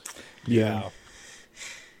 Yeah.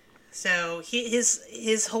 So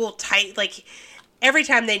his whole type, like, every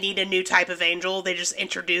time they need a new type of angel, they just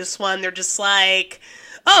introduce one. They're just like,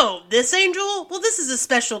 oh, this angel? Well, this is a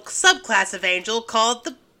special subclass of angel called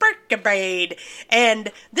the Berkabraid.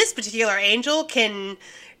 And this particular angel can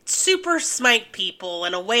super smite people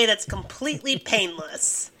in a way that's completely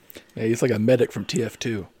painless. Yeah, he's like a medic from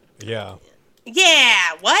TF2. Yeah.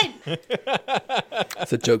 Yeah, what?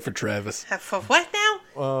 It's a joke for Travis. For what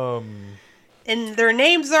now? And their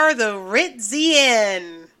names are the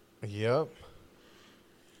Ritzian. Yep.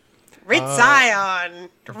 Ritzion.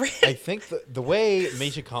 I think the way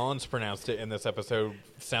Misha Collins pronounced it in this episode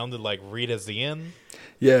sounded like Rita Zien,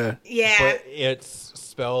 Yeah. Yeah. but it's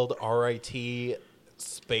spelled RIT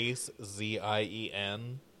space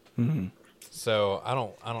ZIEN. Mm-hmm. So I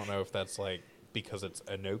don't know if that's like because it's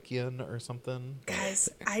Enochian or something. Guys,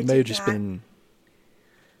 I It did may have just not, been.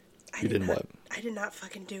 I You did didn't not, what? I did not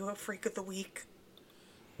fucking do a freak of the week.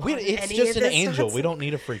 It's any just of an this angel. We nonsense. don't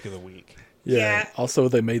need a freak of the week. Yeah. Yeah. Also,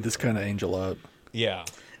 they made this kind of angel up. Yeah.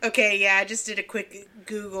 Okay, yeah, I just did a quick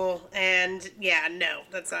Google, and yeah, no,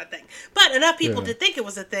 that's not a thing. But enough people did think it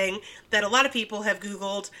was a thing that a lot of people have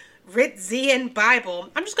Googled Ritzian Bible.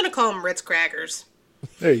 I'm just going to call him Ritz Crackers.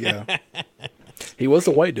 There you go. He was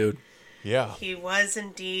a white dude. Yeah. He was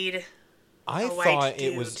indeed I a white thought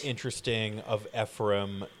dude. it was interesting of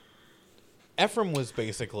Ephraim. Ephraim was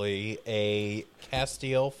basically a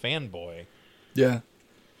Castiel fanboy, Yeah.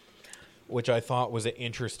 which I thought was an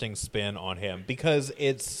interesting spin on him because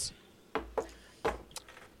it's.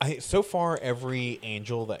 So far, every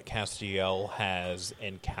angel that Castiel has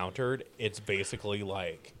encountered, it's basically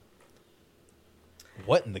like,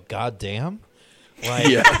 what in the goddamn? Like,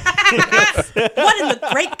 Yeah. What in the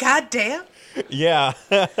great goddamn? yeah.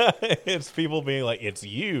 It's people being like, it's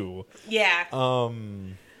you. Yeah.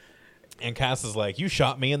 And Cass is like, you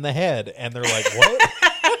shot me in the head. And they're like, what?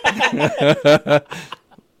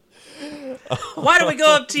 Why don't we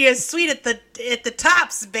go up to your suite at the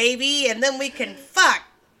tops, baby, and then we can fuck?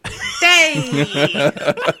 Dang!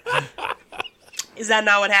 Is that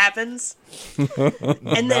not what happens?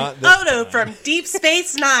 And then Not this Odo from Deep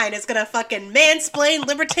Space Nine is gonna fucking mansplain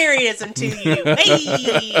libertarianism to you.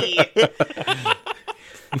 Hey!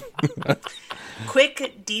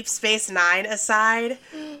 Quick Deep Space Nine aside,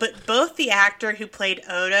 but both the actor who played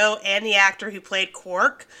Odo and the actor who played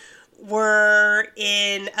Quark were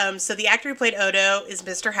in. So the actor who played Odo is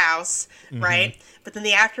Mr. House, right? But then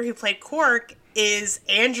the actor who played Quark is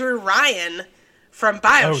Andrew Ryan from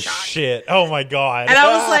Bioshock. Oh, shit. Oh, my God. And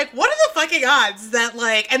I was like, what are the fucking odds that,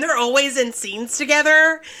 like, and they're always in scenes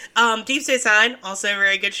together. Deep Space Nine, also a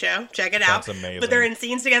very good show. Check it out. That's amazing. But they're in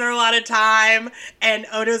scenes together a lot of time, and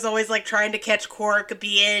Odo's always, like, trying to catch Quark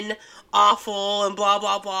being awful and blah,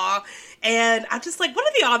 blah, blah. And I'm just like, what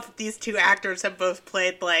are the odds that these two actors have both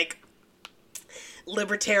played, like,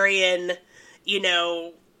 libertarian,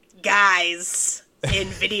 guys in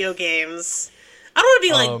video games? I don't want to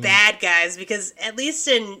be like bad guys, because at least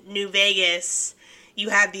in New Vegas, you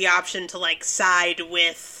have the option to like side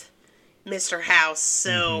with Mr. House,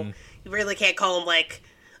 so you really can't call him like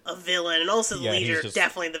a villain. And also the leader,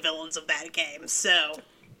 definitely the villains of that game. So,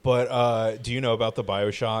 but do you know about the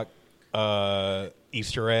Bioshock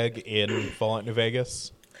Easter egg in Fallout New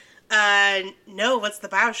Vegas? No. What's the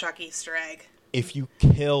Bioshock Easter egg? If you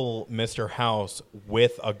kill Mr. House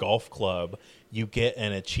with a golf club, you get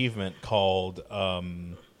an achievement called,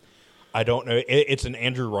 I don't know, it's an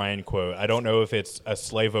Andrew Ryan quote. I don't know if it's a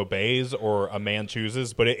slave obeys or a man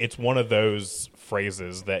chooses, but it's one of those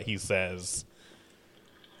phrases that he says.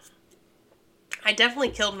 I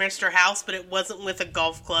definitely killed Mr. House, but it wasn't with a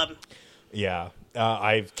golf club. Yeah,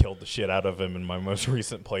 I've killed the shit out of him in my most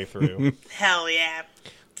recent playthrough. Hell yeah.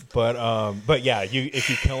 But yeah, if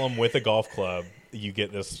you kill him with a golf club, you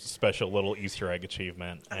get this special little Easter egg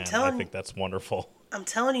achievement, and I think that's wonderful. I'm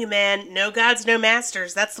telling you, man, no gods, no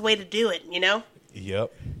masters. That's the way to do it,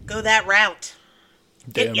 Yep. Go that route.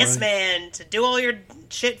 Get Damn Yes right. Man to do all your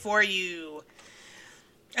shit for you.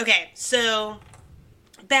 Okay, so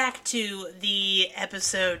back to the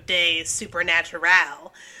episode de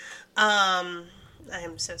Supernatural. I'm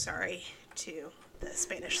so sorry to the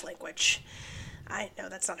Spanish language. I know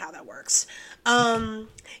that's not how that works.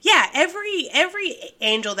 Yeah, every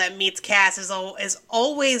angel that meets Cass is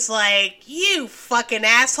always like, you fucking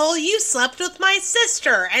asshole, you slept with my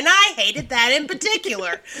sister, and I hated that in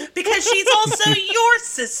particular because she's also your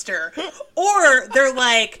sister. Or they're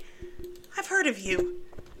like, I've heard of you.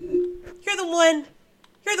 You're the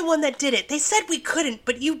one that did it. They said we couldn't,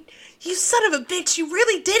 but you son of a bitch, you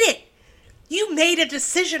really did it. You made a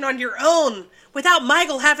decision on your own without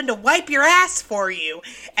Michael having to wipe your ass for you.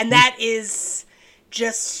 And that is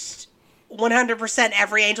just 100%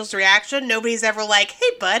 every angel's reaction. Nobody's ever like,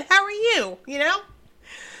 hey, bud, how are you?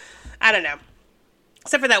 I don't know.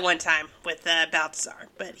 Except for that one time with Balthazar.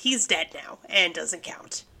 But he's dead now and doesn't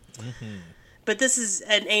count. Mm-hmm. But this is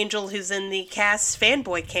an angel who's in the Cass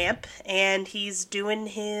fanboy camp, and he's doing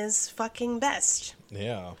his fucking best.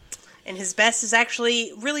 Yeah. And his best is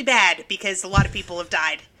actually really bad because a lot of people have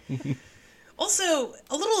died. Also,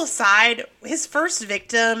 a little aside, his first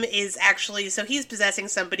victim is actually, so he's possessing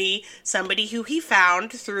somebody who he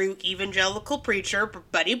found through evangelical preacher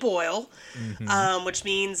Buddy Boyle, which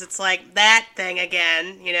means it's like that thing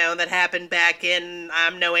again, that happened back in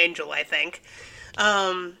I'm No Angel, I think.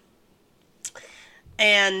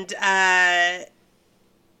 And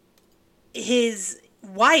his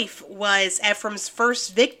wife was Ephraim's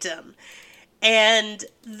first victim, and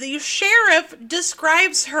the sheriff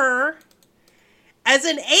describes her as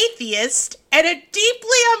an atheist and a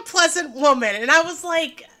deeply unpleasant woman. And I was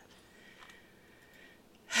like,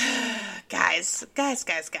 guys.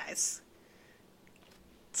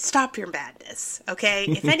 stop your madness, okay?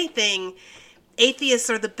 If anything, atheists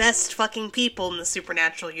are the best fucking people in the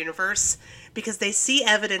supernatural universe because they see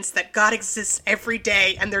evidence that God exists every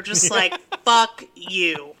day and they're just like, fuck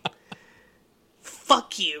you.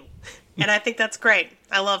 Fuck you. And I think that's great.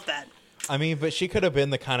 I love that. I mean, but she could have been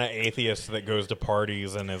the kind of atheist that goes to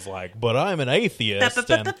parties and is like, but I'm an atheist.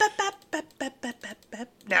 And...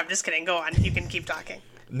 No, I'm just kidding. Go on. You can keep talking.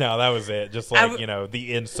 No, that was it. Just like,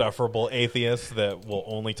 the insufferable atheist that will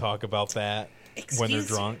only talk about that when they're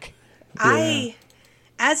drunk. I,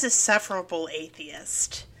 as a sufferable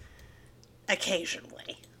atheist,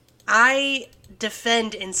 occasionally, I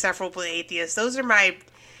defend insufferable atheists. Those are my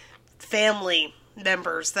family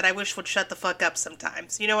members that I wish would shut the fuck up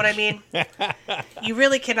sometimes. You know what I mean? You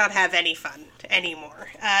really cannot have any fun anymore.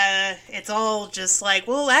 It's all just like,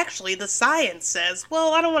 well, actually, the science says.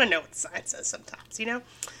 Well, I don't want to know what the science says sometimes, you know?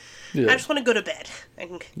 Yeah. I just want to go to bed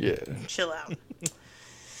and chill out.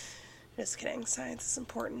 Just kidding. Science is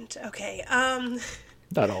important. Okay.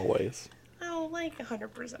 Not always. Oh, like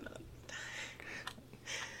 100% of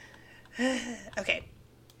them. Okay.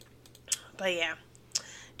 But yeah.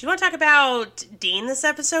 Do you want to talk about Dean this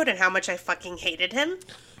episode and how much I fucking hated him?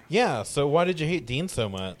 Yeah, so why did you hate Dean so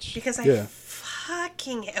much? Because I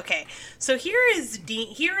fucking... Okay, so here is Dean.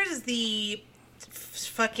 Here is the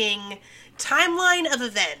fucking timeline of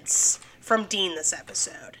events from Dean this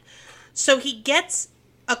episode. So he gets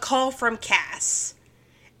a call from Cass.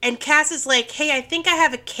 And Cass is like, hey, I think I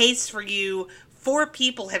have a case for you. 4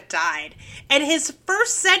 people have died. And his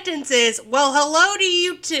first sentence is, well, hello to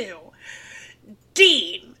you too.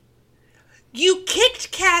 Dean, you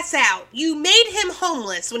kicked Cass out. You made him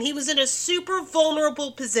homeless when he was in a super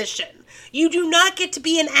vulnerable position. You do not get to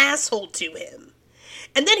be an asshole to him.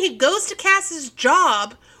 And then he goes to Cass's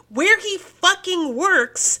job where he fucking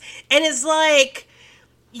works and is like,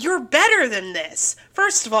 you're better than this.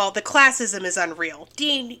 First of all, the classism is unreal.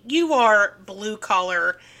 Dean, you are blue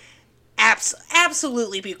collar.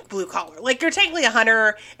 Absolutely blue collar. Like, you're technically a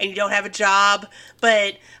hunter and you don't have a job,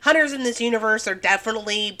 but hunters in this universe are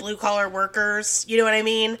definitely blue collar workers. You know what I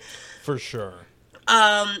mean? For sure.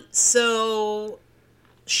 So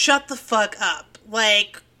shut the fuck up.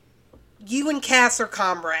 Like, you and Cass are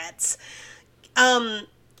comrades.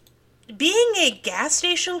 Being a gas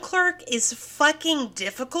station clerk is fucking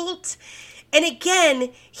difficult. And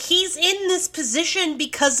again, he's in this position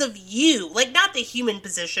because of you. Like, not the human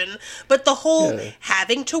position, but the whole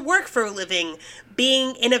having to work for a living,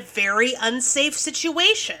 being in a very unsafe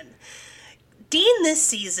situation. Dean this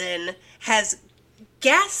season has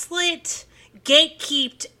gaslit,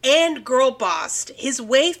 gatekeeped, and girl-bossed his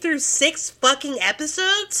way through 6 fucking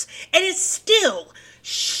episodes, and is still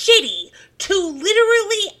shitty to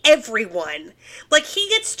literally everyone. Like, he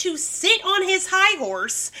gets to sit on his high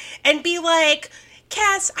horse and be like,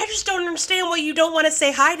 Cass, I just don't understand why you don't want to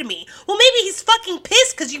say hi to me. Well, maybe he's fucking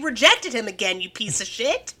pissed because you rejected him again, you piece of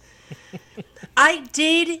shit. I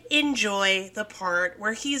did enjoy the part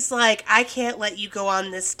where he's like, I can't let you go on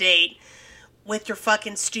this date with your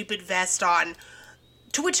fucking stupid vest on.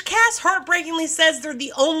 To which Cass heartbreakingly says they're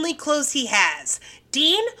the only clothes he has.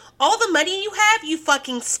 Dean, all the money you have, you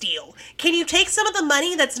fucking steal. Can you take some of the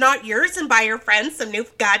money that's not yours and buy your friends some new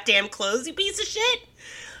goddamn clothes, you piece of shit?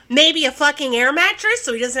 Maybe a fucking air mattress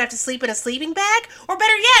so he doesn't have to sleep in a sleeping bag? Or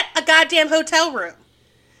better yet, a goddamn hotel room.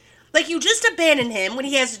 Like, you just abandon him when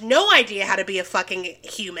he has no idea how to be a fucking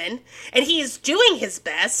human, and he is doing his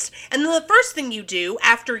best, and then the first thing you do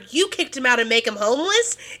after you kicked him out and make him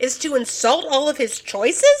homeless is to insult all of his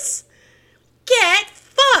choices? Get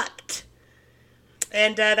fucked!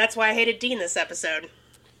 And that's why I hated Dean this episode.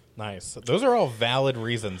 Nice. Those are all valid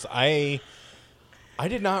reasons. I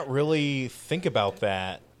did not really think about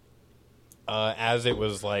that as it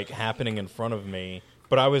was, like, happening in front of me.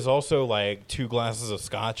 But I was also, like, 2 glasses of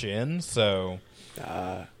scotch in, so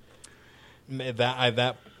that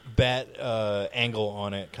angle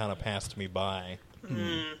on it kind of passed me by.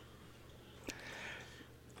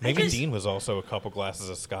 Maybe Dean was also a couple glasses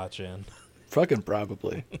of scotch in. Fucking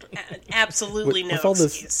probably. Absolutely no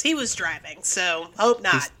excuse. He was driving, so hope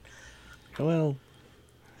not. Well,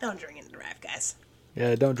 don't drink and drive, guys.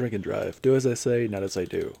 Yeah, don't drink and drive. Do as I say, not as I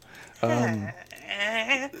do.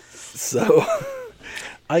 So,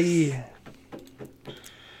 I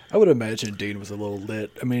would imagine Dean was a little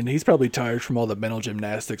lit. I mean, he's probably tired from all the mental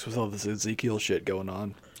gymnastics with all this Ezekiel shit going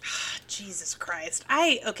on. Jesus Christ.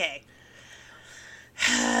 Okay.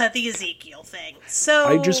 The Ezekiel thing. So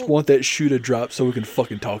I just want that shoe to drop so we can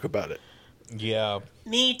fucking talk about it. Yeah.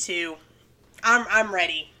 Me too. I'm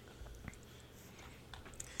ready.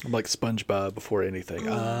 I'm like SpongeBob before anything.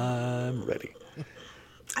 I'm ready.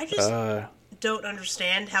 I just don't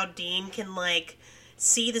understand how Dean can, like,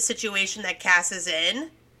 see the situation that Cass is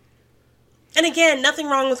in. And again, nothing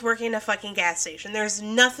wrong with working in a fucking gas station. There's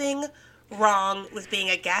nothing wrong with being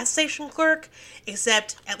a gas station clerk,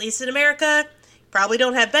 except, at least in America, you probably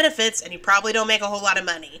don't have benefits, and you probably don't make a whole lot of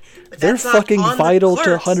money. But They're that's not fucking on the vital to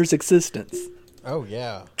clerks. Hunter's existence. Oh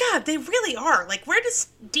yeah. God, they really are. Like, where does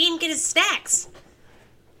Dean get his snacks?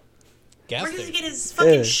 Gas Where does he station. get his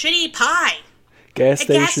fucking Yeah. shitty pie? Gas At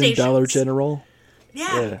gas station, Dollar stations. General.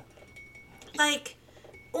 Yeah. Like,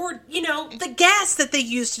 or, you know, the gas that they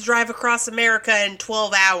use to drive across America in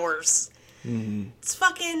 12 hours. It's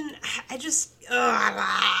fucking, it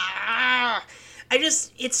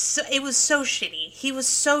was so shitty. He was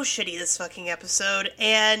so shitty this fucking episode,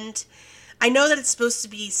 and I know that it's supposed to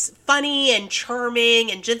be funny and charming,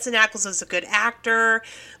 and Jensen Ackles is a good actor,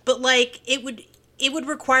 but, like, it would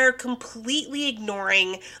require completely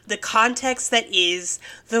ignoring the context that is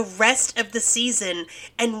the rest of the season.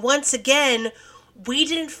 And once again, we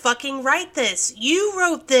didn't fucking write this. You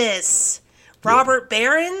wrote this. Robert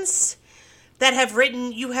Behrens,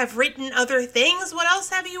 you have written other things. What else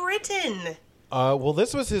have you written? Well,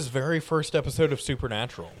 this was his very first episode of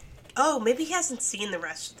Supernatural. Oh, maybe he hasn't seen the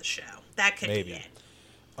rest of the show. That could Maybe. be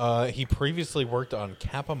it. He previously worked on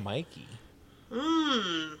Kappa Mikey.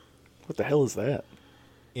 What the hell is that?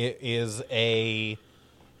 It is a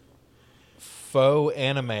faux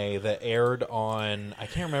anime that aired on, I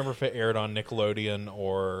can't remember if it aired on Nickelodeon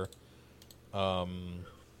or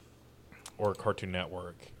Cartoon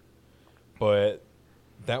Network, but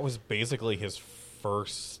that was basically his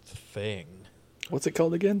first thing. What's it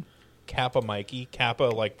called again? Kappa Mikey. Kappa,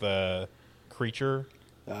 like the creature.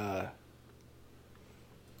 We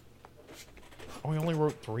only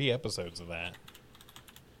wrote 3 episodes of that.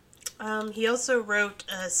 He also wrote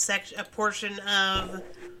a portion of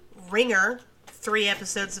Ringer, 3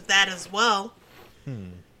 episodes of that as well.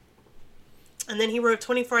 And then he wrote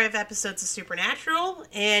 25 episodes of Supernatural,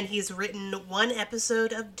 and he's written 1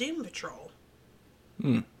 episode of Doom Patrol.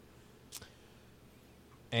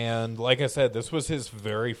 And like I said, this was his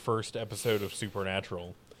very first episode of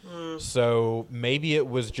Supernatural. So maybe it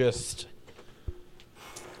was just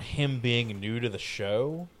him being new to the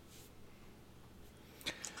show.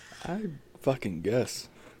 I fucking guess.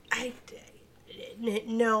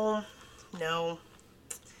 No.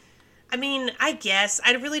 I mean, I guess.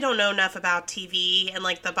 I really don't know enough about TV and,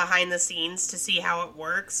 like, the behind the scenes to see how it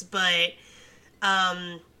works, but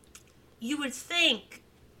you would think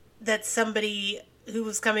that somebody who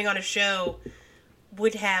was coming on a show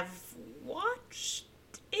would have watched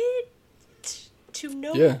it to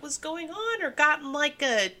know what was going on, or gotten, like,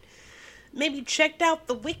 maybe checked out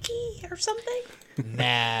the wiki or something.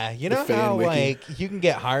 Nah, you know fan how, wiki. like, you can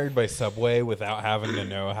get hired by Subway without having to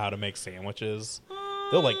know how to make sandwiches?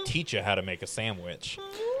 They'll, like, teach you how to make a sandwich.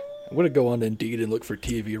 I'm gonna go on Indeed and look for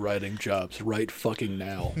TV writing jobs right fucking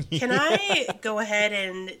now. Can I go ahead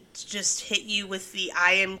and just hit you with the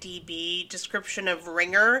IMDb description of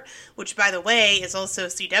Ringer, which, by the way, is also a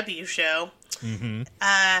CW show?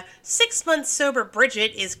 6 months sober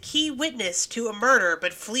Bridget is key witness to a murder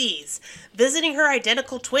but flees, visiting her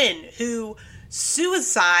identical twin who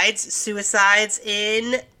suicides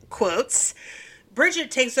in quotes.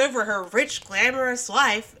 Bridget takes over her rich, glamorous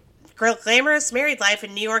married life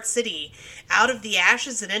in New York City. Out of the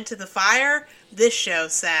ashes and into the fire, this show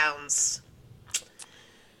sounds.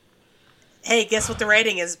 Hey, guess what the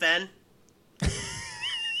rating is, Ben?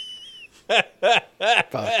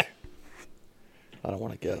 Fuck. I don't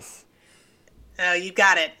want to guess. Oh, you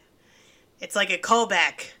got it. It's like a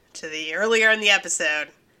callback to the earlier in the episode.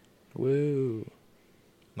 Woo.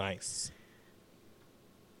 Nice.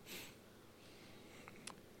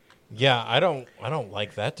 Yeah, I don't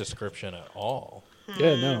like that description at all.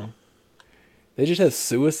 Yeah, no. They just have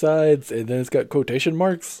suicides and then it's got quotation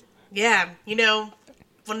marks. Yeah, you know,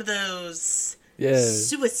 one of those Yeah.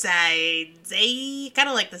 suicides, kind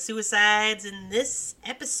of like the suicides in this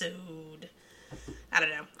episode. I don't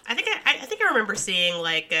know. I think I remember seeing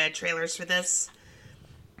like trailers for this.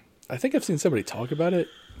 I think I've seen somebody talk about it.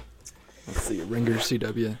 Let's see, Ringer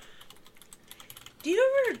CW. Do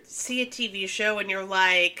you ever see a TV show and you're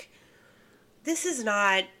like, this is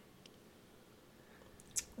not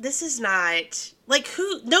like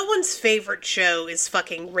no one's favorite show is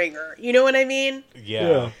fucking Ringer. You know what I mean?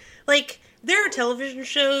 Yeah. Like, there are television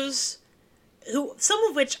shows some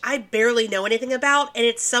of which I barely know anything about, and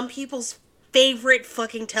it's some people's favorite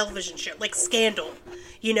fucking television show, like Scandal,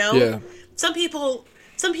 you know? Yeah. Some people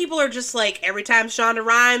are just like, every time Shonda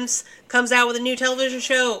Rhimes comes out with a new television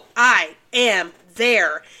show, I am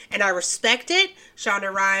there, and I respect it.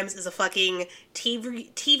 Shonda Rhimes is a fucking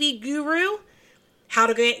TV guru, How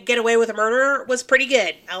to Get Away with a Murder was pretty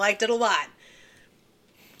good. I liked it a lot.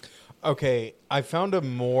 Okay, I found a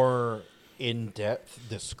more in-depth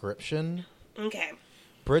description. Okay.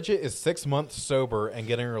 Bridget is 6 months sober and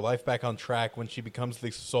getting her life back on track when she becomes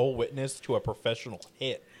the sole witness to a professional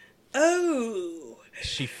hit. Oh.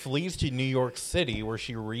 She flees to New York City, where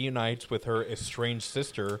she reunites with her estranged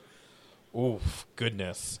sister. Oof,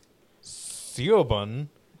 goodness. Siobhan.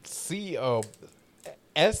 Siobhan.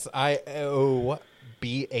 It's Siobhan.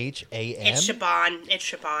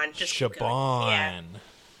 It's Siobhan. Just keep going. Yeah. Siobhan.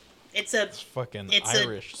 It's a It's fucking It's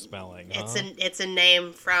Irish spelling, huh? it's a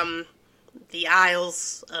name from the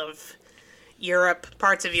Isles of Europe,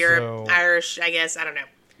 parts of Europe, So- Irish, I guess. I don't know.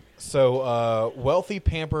 So, wealthy,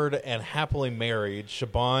 pampered, and happily married,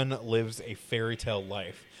 Siobhan lives a fairy tale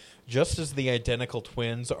life. Just as the identical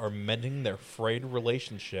twins are mending their frayed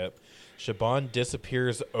relationship, Siobhan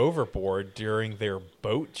disappears overboard during their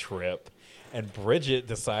boat trip, and Bridget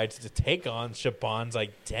decides to take on Siobhan's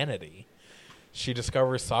identity. She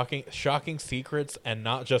discovers shocking secrets, and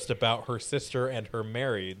not just about her sister and her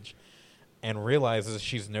marriage, and realizes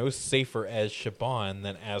she's no safer as Siobhan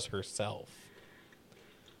than as herself.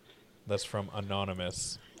 That's from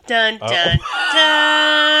Anonymous. Dun dun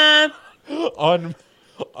dun.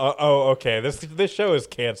 Okay. This show is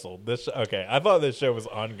canceled. Okay. I thought this show was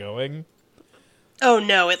ongoing. Oh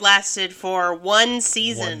no, it lasted for one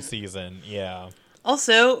season. One season, yeah.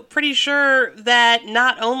 Also, pretty sure that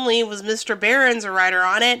not only was Mr. Barron's a writer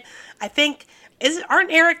on it, I think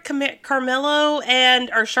aren't Eric Carmelo and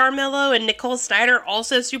Nicole Snyder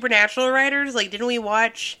also Supernatural writers? Like, didn't we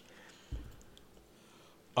watch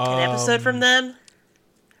an episode from them?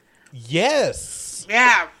 Yes.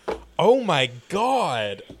 Yeah. Oh my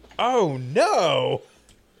god. Oh no.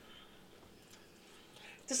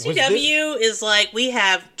 The CW is like, we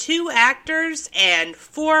have 2 actors and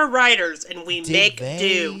 4 writers, and we make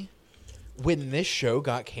do. When this show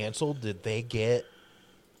got canceled, did they get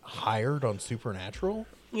hired on Supernatural?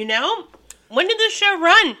 You know? When did this show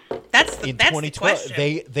run? That's the In 2012,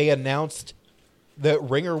 question. they announced that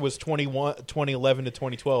Ringer was 2011 to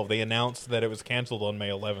 2012. They announced that it was canceled on May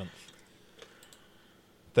 11th.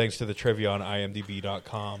 Thanks to the trivia on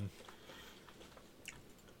IMDb.com.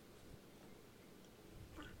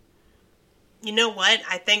 You know what?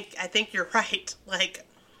 I think you're right. Like,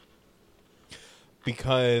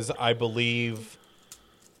 Because I believe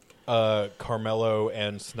Carmelo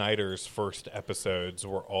and Snyder's first episodes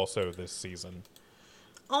were also this season.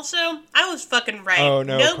 also, I was fucking right. Oh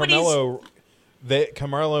no, Nobody's...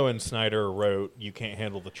 Carmelo and Snyder wrote "You Can't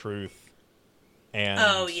Handle the Truth" and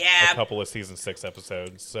Oh, yeah. a couple of season 6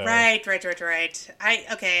 episodes. So Right.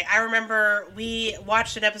 I remember we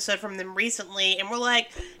watched an episode from them recently, and we're like,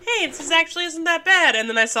 hey, this actually isn't that bad. And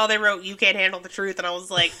then I saw they wrote "You Can't Handle the Truth," and I was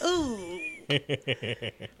like, ooh.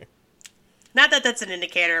 Not that that's an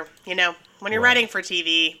indicator, you know. When you're Right. writing for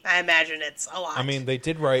TV, I imagine it's a lot. I mean, they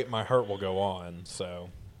did write "My Heart Will Go On," so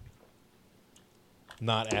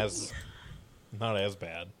not as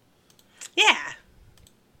bad. yeah.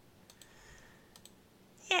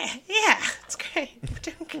 Yeah, it's great. We're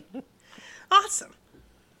doing good. Awesome.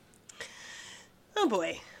 Oh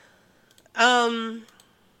boy.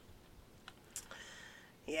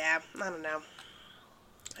 Yeah, I don't know.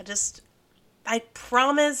 I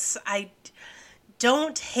promise I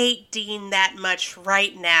don't hate Dean that much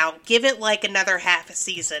right now. Give it like another half a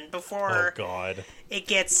season Oh before God. it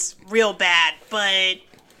gets real bad. But,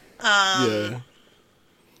 Yeah.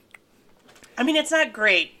 I mean, it's not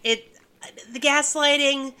great. The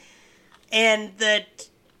gaslighting and the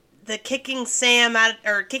kicking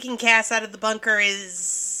kicking Cass out of the bunker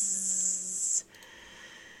is,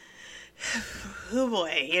 oh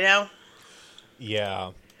boy, you know.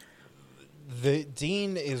 Yeah. The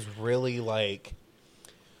Dean is really like,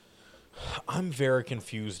 I'm very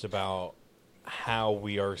confused about how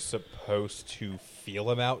we are supposed to feel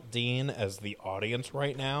about Dean as the audience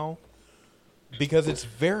right now. Because it's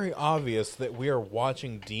very obvious that we are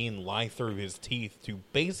watching Dean lie through his teeth to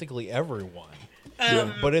basically everyone.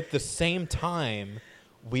 But at the same time,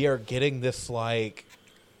 we are getting this like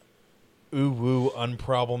ooh-woo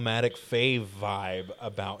unproblematic fave vibe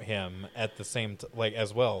about him at the same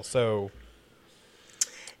as well. So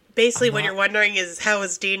Basically, what you're wondering is, how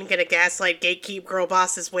is Dean going to gaslight gatekeep girl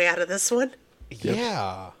boss his way out of this one?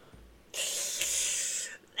 yeah.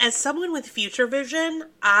 As someone with future vision,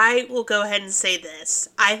 I will go ahead and say this.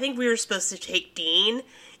 I think we were supposed to take Dean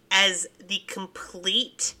as the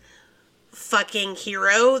complete fucking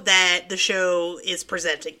hero that the show is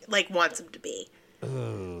presenting, like, wants him to be.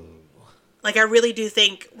 Ooh. Like, I really do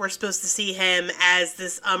think we're supposed to see him as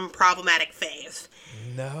this unproblematic fave.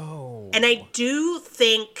 No. And I do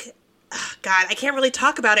think, God, I can't really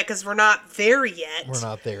talk about it because we're not there yet. We're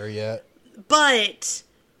not there yet. But,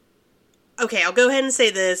 okay, I'll go ahead and say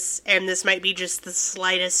this, and this might be just the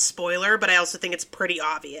slightest spoiler, but I also think it's pretty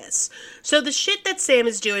obvious. So the shit that Sam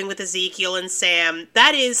is doing with Ezekiel and Sam,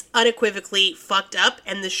 that is unequivocally fucked up,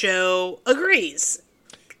 and the show agrees.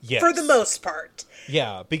 Yes. For the most part.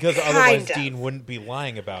 Yeah, because otherwise Kind of. Dean wouldn't be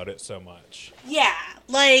lying about it so much. Yeah,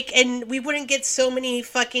 like, and we wouldn't get so many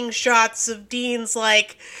fucking shots of Dean's,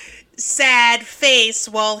 like, sad face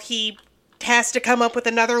while he has to come up with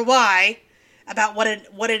another lie about what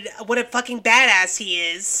a fucking badass he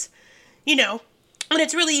is. You know, and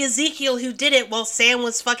it's really Ezekiel who did it while Sam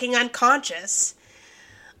was fucking unconscious.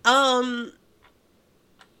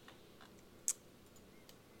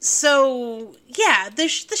 So, yeah, the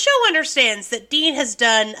show understands that Dean has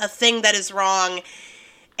done a thing that is wrong,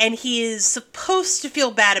 and he is supposed to feel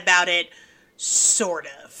bad about it, sort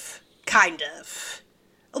of. Kind of.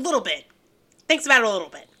 A little bit. Thinks about it a little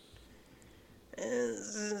bit.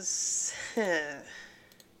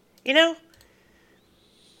 You know?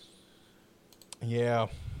 Yeah.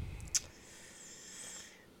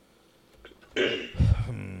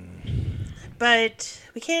 But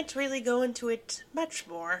we can't really go into it much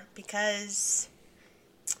more because,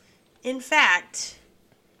 in fact,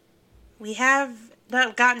 we have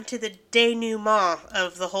not gotten to the denouement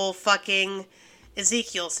of the whole fucking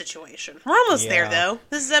Ezekiel situation. We're almost there, Yeah. though.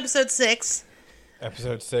 This is episode 6.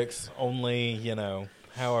 Episode 6, only,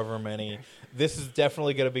 however many. This is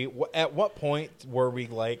definitely going to be... At what point were we,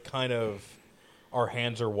 kind of... Our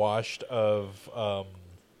hands are washed of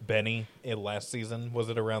Benny in last season? Was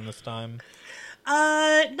it around this time?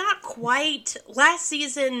 Not quite. Last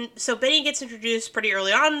season, so Benny gets introduced pretty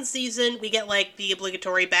early on in the season. We get, the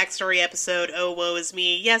obligatory backstory episode, oh, woe is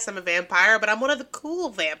me. Yes, I'm a vampire, but I'm one of the cool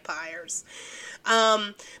vampires.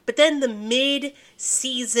 But then the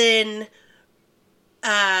mid-season,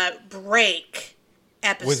 break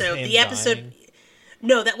episode. Was him the episode... dying?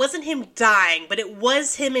 No, that wasn't him dying, but it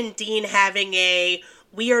was him and Dean having a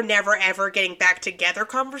we are never ever getting back together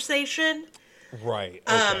conversation. Right.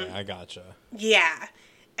 Okay, I gotcha. Yeah.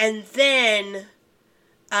 And then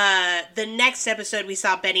the next episode we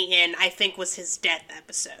saw Benny in, I think, was his death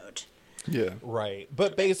episode. Yeah. Right.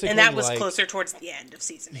 But basically, And that was closer towards the end of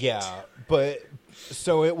season 8. Yeah, but...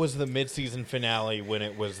 So it was the mid-season finale when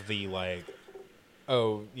it was the,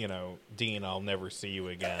 Dean, I'll never see you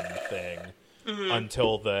again thing. Mm-hmm.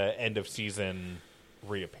 Until the end of season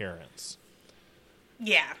reappearance.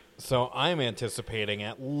 Yeah. So I'm anticipating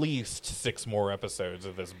at least 6 more episodes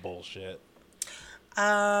of this bullshit.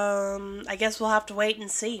 I guess we'll have to wait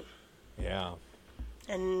and see. Yeah.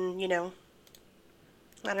 And, I don't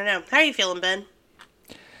know. How are you feeling, Ben?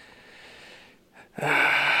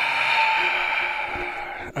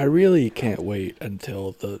 I really can't wait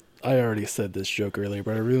until I already said this joke earlier,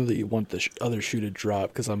 but I really want the other shoe to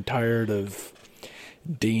drop because I'm tired of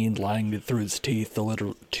Dean lying through his teeth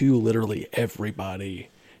to literally everybody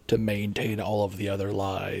to maintain all of the other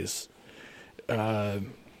lies.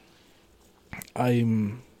 I'm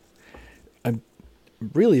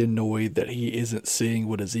really annoyed that he isn't seeing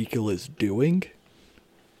what Ezekiel is doing.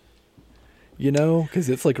 Because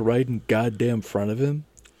it's right in goddamn front of him.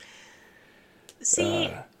 See,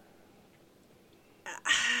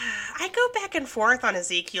 I go back and forth on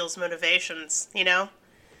Ezekiel's motivations, the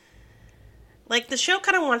show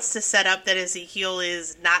kind of wants to set up that Ezekiel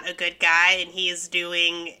is not a good guy, and he is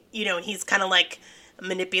doing, he's kind of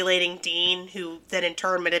manipulating Dean, who then in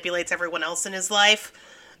turn manipulates everyone else in his life.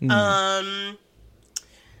 But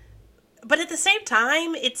at the same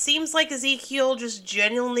time, it seems like Ezekiel just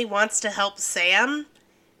genuinely wants to help Sam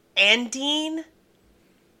and Dean.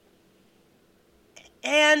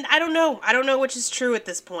 And I don't know. I don't know which is true at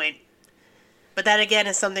this point. But that, again,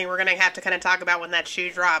 is something we're going to have to kind of talk about when that shoe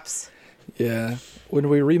drops. Yeah. When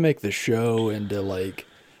we remake the show into,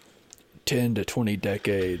 10 to 20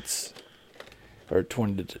 decades, or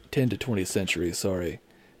 10 to 20 centuries, sorry,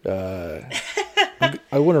 I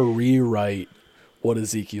want to rewrite what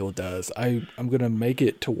Ezekiel does. I'm going to make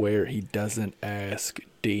it to where he doesn't ask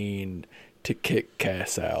Dean to kick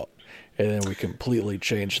Cass out. And then we completely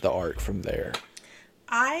change the arc from there.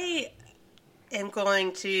 I am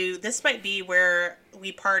going to... This might be where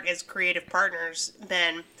we part as creative partners,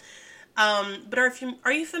 Ben. But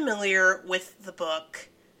are you familiar with the book,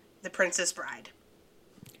 The Princess Bride?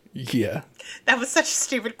 Yeah. That was such a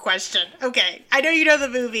stupid question. Okay. I know you know the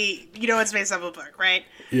movie. You know it's based off a book, right?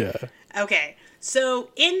 Yeah. Okay. So,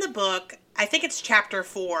 in the book, I think it's chapter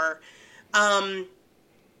 4.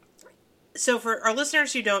 So, for our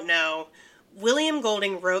listeners who don't know, William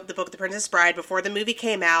Golding wrote the book The Princess Bride before the movie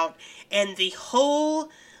came out, and the whole,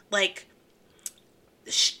 like,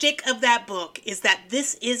 shtick of that book is that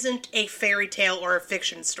this isn't a fairy tale or a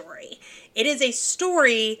fiction story. It is a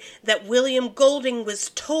story that William Golding was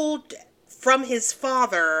told from his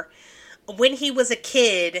father when he was a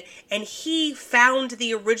kid, and he found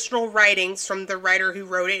the original writings from the writer who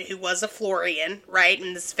wrote it, who was a Florian, right,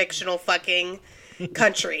 in this fictional fucking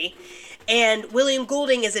country. And William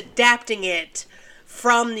Golding is adapting it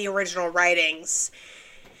from the original writings.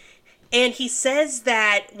 And he says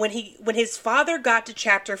that when his father got to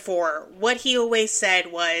chapter 4, what he always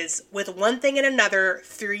said was, with one thing and another,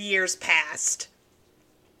 3 years passed.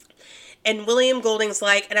 And William Golding's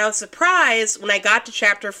like, and I was surprised when I got to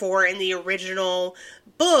chapter 4 in the original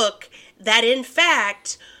book that, in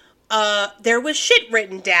fact, there was shit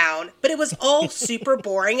written down, but it was all super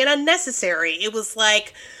boring and unnecessary. It was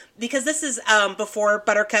like, because this is before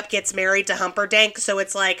Buttercup gets married to Humperdinck, so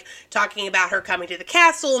it's like talking about her coming to the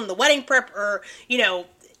castle and the wedding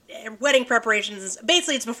wedding preparations.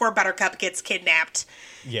 Basically, it's before Buttercup gets kidnapped.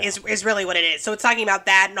 Yeah. Is really what it is. So it's talking about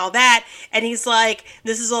that and all that. And he's like,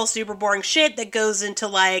 this is all super boring shit that goes into,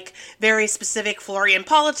 like, very specific Florian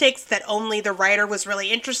politics that only the writer was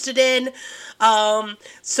really interested in.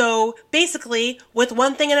 So basically, with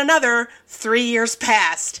one thing and another, 3 years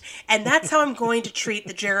passed. And that's how I'm going to treat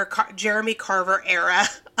the Jeremy Carver era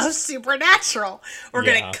of Supernatural. We're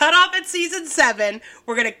going to cut off at season 7.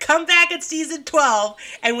 We're going to come back at season 12.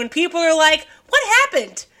 And when people are like, what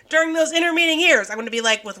happened during those intervening years? I'm going to be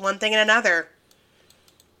like, with one thing and another.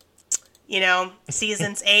 You know,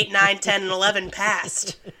 seasons 8, 9, 10, and 11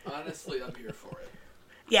 passed. Honestly, I'm here for it.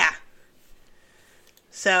 Yeah.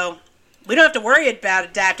 So, we don't have to worry about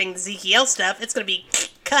adapting the Ezekiel stuff. It's going to be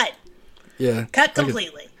cut. Yeah. Cut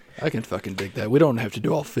completely. I can fucking dig that. We don't have to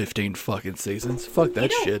do all 15 fucking seasons. Fuck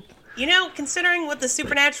that shit. You know, considering what the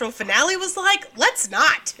Supernatural finale was like, let's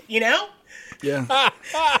not, you know? Yeah.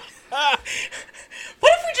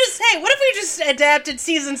 What if we just adapted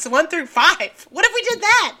seasons 1 through 5? What if we did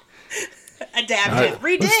that?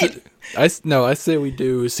 Redid. I say we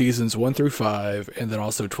do seasons 1 through 5, and then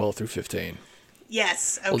also 12 through 15.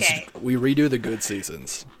 Yes, okay. We redo the good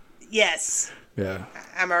seasons. Yes. Yeah.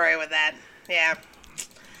 I'm alright with that. Yeah.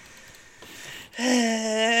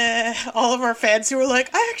 All of our fans who are like,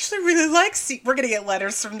 I actually really like we're gonna get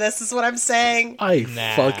letters from this, is what I'm saying. I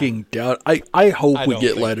fucking doubt. I hope we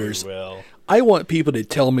get letters. I want people to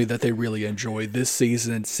tell me that they really enjoy this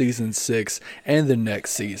season, season 6, and the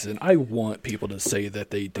next season. I want people to say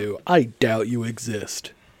that they do. I doubt you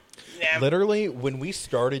exist. Yeah. Literally, when we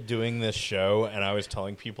started doing this show, and I was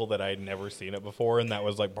telling people that I'd never seen it before, and that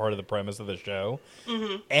was like part of the premise of the show,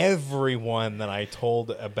 everyone that I told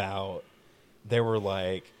about, they were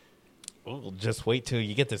like, "Oh, just wait till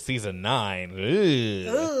you get to season 9." Like,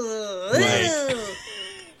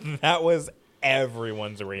 that was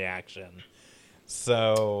everyone's reaction.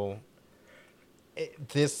 So,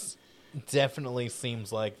 this definitely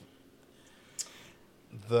seems like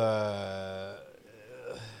the,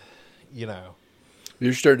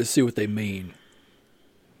 You're starting to see what they mean.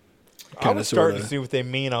 I was starting to see what they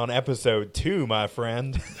mean on episode 2, my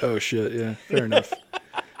friend. Oh, shit, yeah. Fair enough.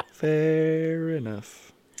 Fair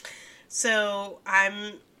enough. So,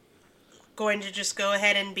 I'm going to just go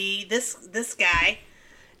ahead and be this guy.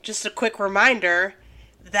 Just a quick reminder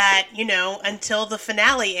that, until the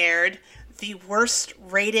finale aired, the worst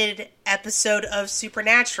rated episode of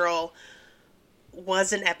Supernatural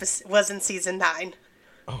was in season 9.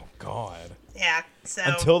 Oh, God. Yeah, so...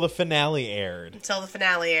 Until the finale aired. And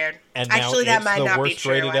now actually, that might not be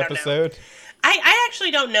true. Worst rated episode? I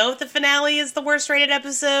actually don't know if the finale is the worst rated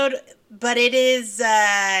episode, but it is,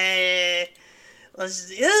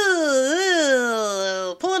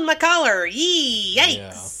 pulling my collar. Yee, yikes.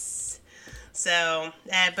 Yeah. So,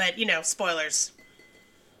 but, spoilers.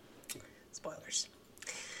 Spoilers.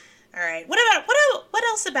 All right. What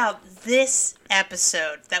else about this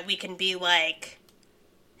episode that we can be like,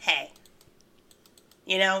 hey,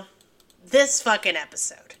 this fucking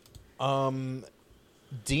episode?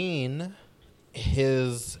 Dean,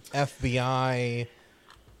 his FBI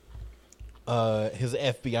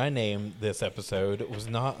name this episode was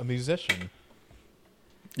not a musician.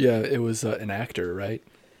 Yeah, it was an actor, right?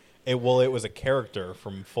 It was a character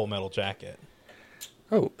from Full Metal Jacket.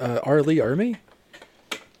 Oh, R. Lee Ermey?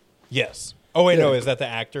 Yes. Oh, wait, no, is that the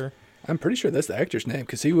actor? I'm pretty sure that's the actor's name,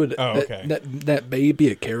 because he would... Oh, okay. That may be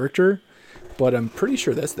a character, but I'm pretty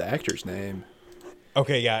sure that's the actor's name.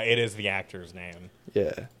 Okay, yeah, it is the actor's name.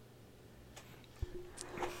 Yeah.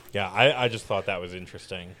 Yeah, I just thought that was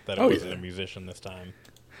interesting, that it wasn't a musician this time.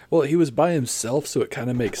 Well, he was by himself, so it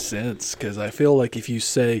kind of makes sense. Because I feel like if you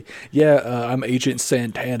say, "Yeah, I'm Agent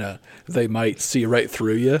Santana," they might see right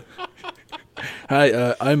through you.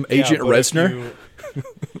 Hi, I'm Agent Resner.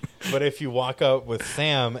 But if you walk up with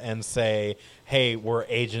Sam and say, "Hey, we're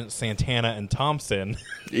Agent Santana and Thompson,"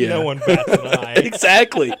 Yeah. no one bats an eye.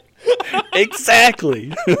 Exactly.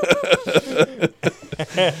 Exactly.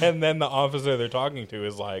 And then the officer they're talking to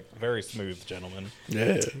is like, "Very smooth, gentlemen."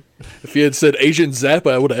 Yeah. If you had said Agent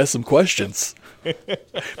Zappa, I would have asked some questions.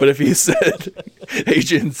 But if you said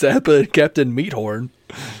Agent Zappa and Captain Meathorn,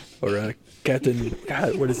 or Captain,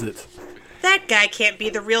 God, what is it? That guy can't be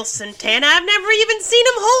the real Santana. I've never even seen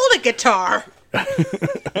him hold a guitar.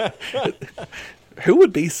 Who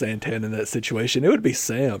would be Santana in that situation? It would be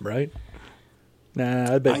Sam, right?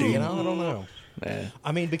 Nah, I bet Dean. I don't know. Nah.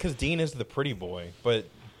 I mean, because Dean is the pretty boy, but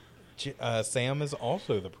Sam is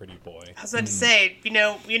also the pretty boy. I was about to say, you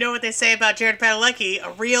know what they say about Jared Padalecki?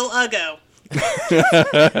 A real uggo.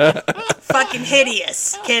 Fucking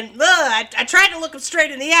hideous. I tried to look him straight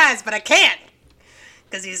in the eyes, but I can't.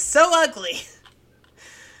 Because he's so ugly.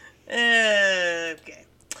 Okay.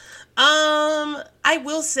 I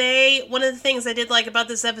will say, one of the things I did like about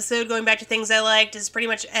this episode, going back to things I liked, is pretty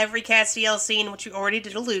much every Castiel scene, which you already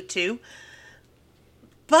did allude to.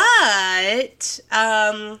 But,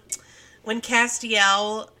 when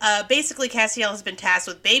Castiel has been tasked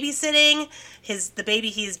with babysitting. The baby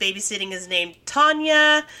he is babysitting is named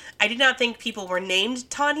Tanya. I did not think people were named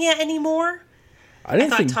Tanya anymore. I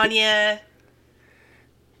thought Tanya...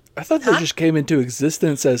 I thought they just came into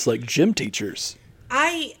existence as like gym teachers.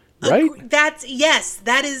 Right? That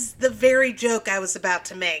is the very joke I was about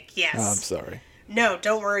to make. Yes. Oh, I'm sorry. No,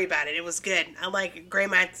 don't worry about it. It was good. I like great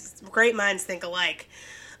minds think alike.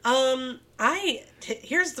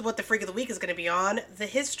 Here's what the freak of the week is going to be on: the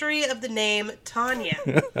history of the name Tanya.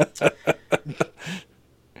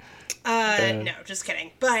 No, just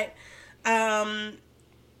kidding. But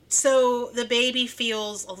so the baby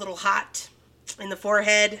feels a little hot in the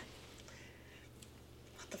forehead.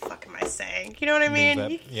 What the fuck am I saying? You know what I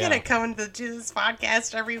mean? You gotta come to this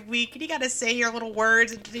podcast every week, and you gotta say your little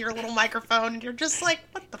words into your little microphone, and you're just like,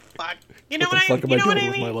 what the fuck? You know what I mean? What the fuck am I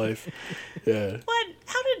doing with my life? Yeah. What?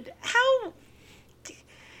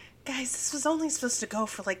 Guys, this was only supposed to go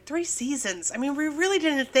for like 3 seasons. I mean, we really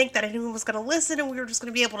didn't think that anyone was gonna listen, and we were just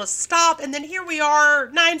gonna be able to stop, and then here we are,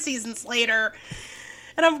 9 seasons later.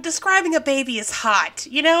 And I'm describing a baby as hot,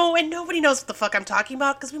 and nobody knows what the fuck I'm talking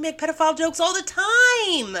about because we make pedophile jokes all the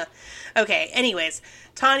time. Okay, anyways,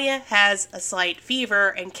 Tanya has a slight fever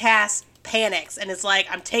and Cass panics and is like,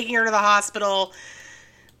 I'm taking her to the hospital.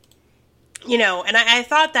 And I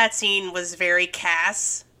thought that scene was very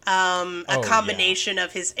Cass. A combination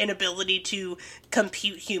of his inability to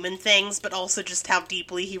compute human things, but also just how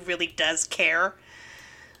deeply he really does care.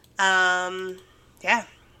 Yeah.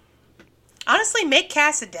 Honestly, make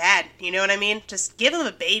Cass a dad. You know what I mean? Just give him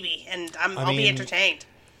a baby, and I'll be entertained.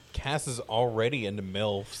 Cass is already into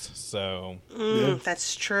MILFs, so...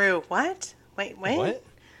 That's true. What? Wait. What?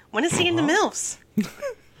 When is he into MILFs?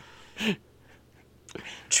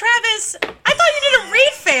 Travis, I thought you did a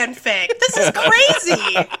read fanfic. This is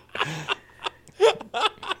crazy.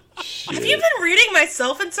 Have you been reading my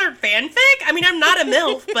self-insert fanfic? I mean, I'm not a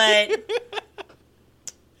MILF, but...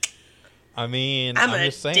 I mean, I'm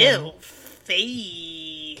just saying. DILF.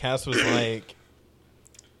 Cass was like,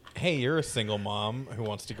 hey, you're a single mom who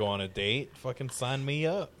wants to go on a date. Fucking sign me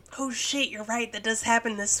up. Oh shit, you're right. That does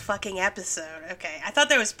happen this fucking episode. Okay. I thought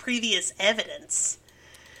there was previous evidence.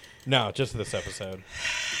 No, just this episode.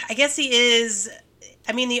 I guess he is...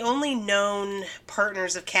 I mean, the only known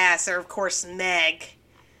partners of Cass are, of course, Meg.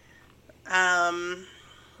 And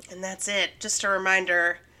that's it. Just a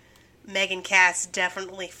reminder, Meg and Cass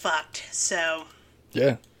definitely fucked, so...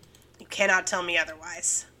 Yeah. You cannot tell me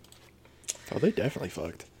otherwise. Oh, they definitely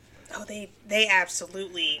fucked. Oh, they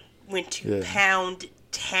absolutely went to Pound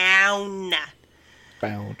Town.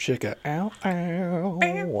 Bow chicka, ow, ow.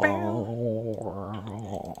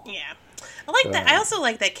 Yeah. I like that. I also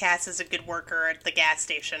like that Cass is a good worker at the gas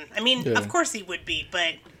station. I mean, of course he would be,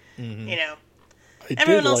 but,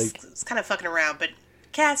 everyone else is kind of fucking around, but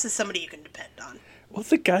Cass is somebody you can depend on. Well,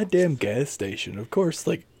 it's a goddamn gas station. Of course,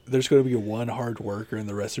 there's going to be one hard worker and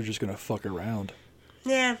the rest are just going to fuck around.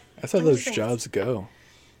 Yeah. That's how those jobs go.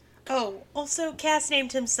 Oh, also, Cass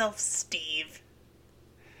named himself Steve.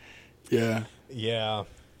 Yeah. Yeah.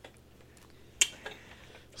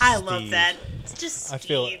 I love that. It's just Steve.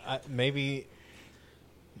 I feel maybe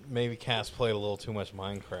Cass played a little too much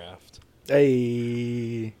Minecraft.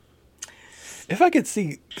 Hey. If I could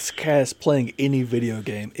see Cass playing any video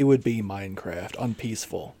game, it would be Minecraft on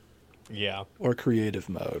peaceful. Yeah. or creative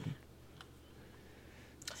mode.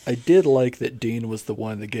 I did like that Dean was the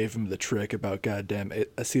one that gave him the trick about goddamn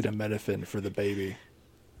acetaminophen for the baby.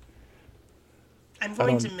 I'm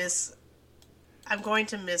going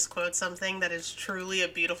to misquote something that is truly a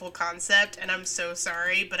beautiful concept, and I'm so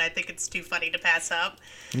sorry, but I think it's too funny to pass up.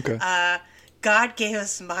 Okay. God gave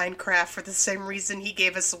us Minecraft for the same reason he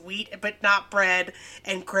gave us wheat but not bread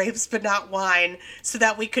and grapes but not wine, so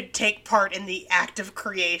that we could take part in the act of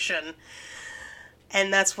creation.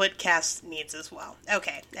 And that's what Cass needs as well.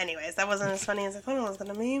 Okay, anyways, that wasn't as funny as I thought it was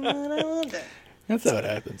going to be, but I loved it. That's how it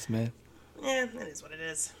happens, man. Yeah, it is what it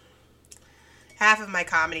is. Half of my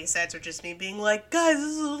comedy sets are just me being like, guys, this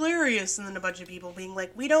is hilarious, and then a bunch of people being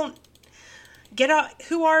like, we don't get out.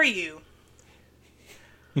 Who are you?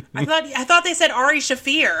 I thought they said Ari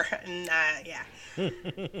Shafir, and yeah.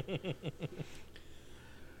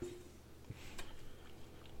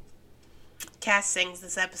 Cass sings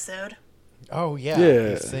this episode. Oh yeah. Yeah.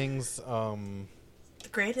 He sings. The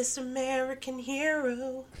greatest American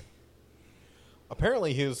hero.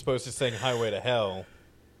 Apparently, he was supposed to sing "Highway to Hell,"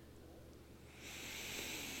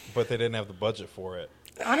 but they didn't have the budget for it.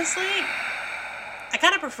 Honestly, I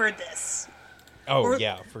kind of preferred this. Oh Or-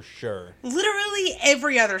 yeah, for sure. Literally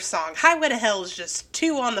every other song. Highway to Hell is just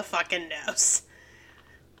too on the fucking nose.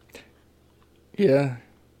 Yeah.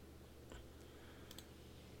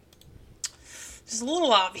 Just a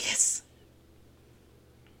little obvious.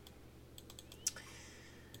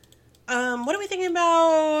 What are we thinking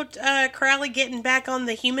about Crowley getting back on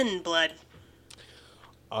the human blood?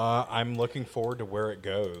 I'm looking forward to where it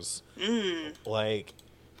goes. Like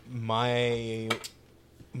my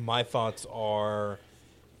thoughts are,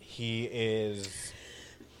 he is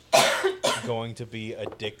going to be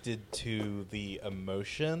addicted to the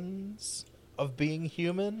emotions of being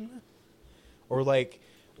human, or like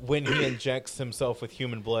when he injects himself with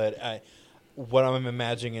human blood. What I'm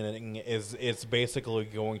imagining is it's basically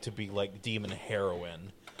going to be like demon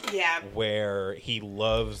heroin, Yeah. where he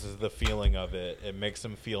loves the feeling of it. It makes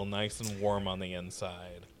him feel nice and warm on the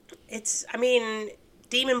inside.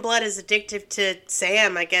 Demon blood is addictive to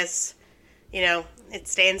Sam, I guess. You know, it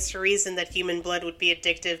stands to reason that human blood would be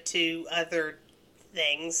addictive to other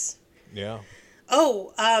things. Yeah.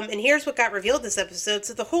 Oh, and here's what got revealed this episode.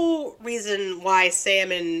 So the whole reason why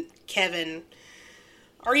Sam and Kevin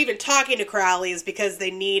are even talking to Crowley is because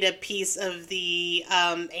they need a piece of the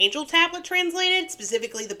angel tablet translated,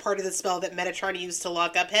 specifically the part of the spell that Metatron used to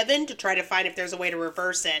lock up Heaven, to try to find if there's a way to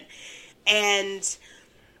reverse it. And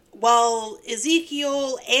while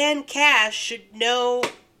Ezekiel and Cash should know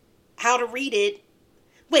how to read it...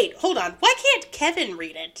 Wait, hold on. Why can't Kevin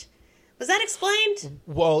read it? Was that explained?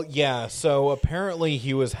 Well, yeah. So apparently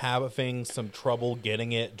he was having some trouble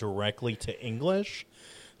getting it directly to English.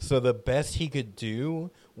 So the best he could do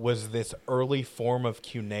was this early form of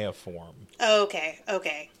cuneiform. Oh,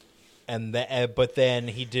 okay. And but then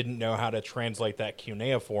he didn't know how to translate that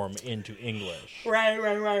cuneiform into English. Right.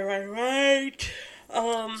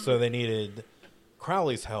 So they needed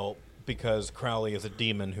Crowley's help, because Crowley is a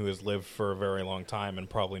demon who has lived for a very long time and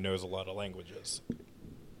probably knows a lot of languages.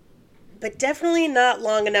 But definitely not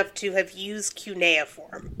long enough to have used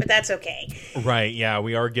cuneiform. But that's okay. Right, yeah,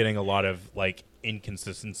 we are getting a lot of, like,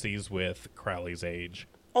 inconsistencies with Crowley's age.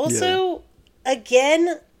 Also,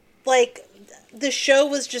 again, like, the show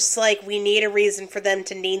was just like, we need a reason for them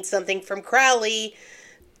to need something from Crowley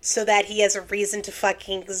so that he has a reason to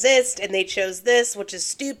fucking exist, and they chose this, which is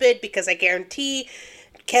stupid, because I guarantee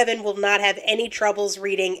Kevin will not have any troubles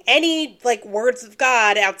reading any, like, words of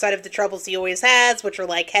God outside of the troubles he always has, which are,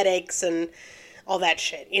 like, headaches and all that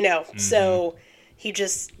shit, you know? Mm-hmm. So, he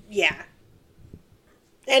just, yeah.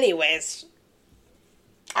 Anyways,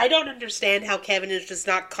 I don't understand how Kevin is just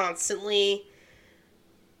not constantly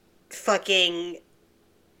fucking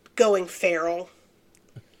going feral.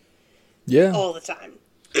 Yeah. All the time.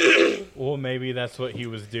 Well, maybe that's what he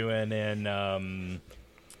was doing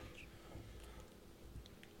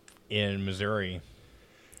in Missouri.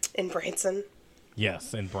 In Branson.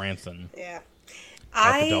 Yes, in Branson. Yeah.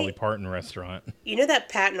 At the Dolly Parton restaurant. You know that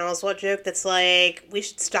Patton Oswalt joke that's like, we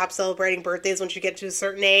should stop celebrating birthdays once you get to a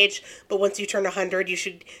certain age, but once you turn 100, you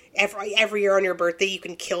should, every year on your birthday, you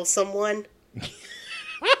can kill someone?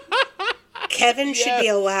 Kevin should be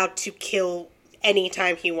allowed to kill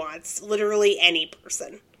anytime he wants. Literally any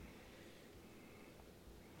person.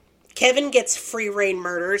 Kevin gets free reign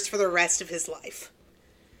murders for the rest of his life.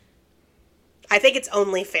 I think it's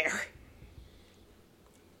only fair.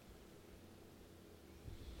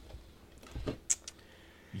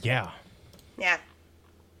 Yeah. Yeah.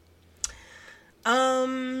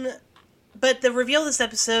 But the reveal this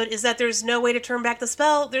episode is that there's no way to turn back the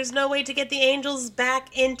spell. There's no way to get the angels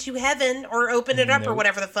back into heaven or open it up or Nope.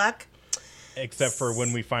 whatever the fuck. Except for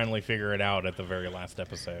when we finally figure it out at the very last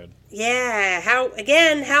episode. Yeah, how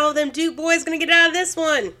are them Duke boys gonna get out of this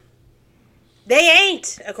one? They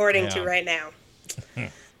ain't, according to Yeah. right now.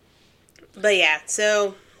 But yeah,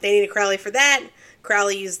 so they need a Crowley for that.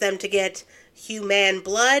 Crowley used them to get human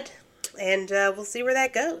blood, and we'll see where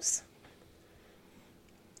that goes.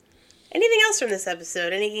 Anything else from this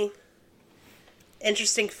episode? Any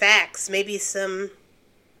interesting facts? Maybe some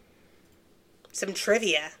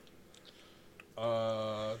trivia.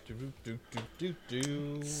 Let's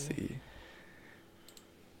see.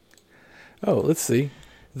 Oh, let's see.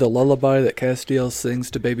 The lullaby that Castiel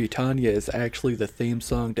sings to baby Tanya is actually the theme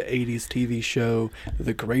song to 80s TV show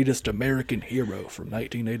The Greatest American Hero from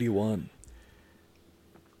 1981.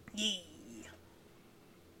 Yee.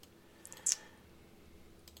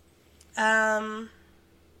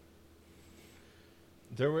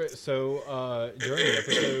 There were during the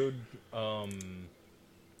episode,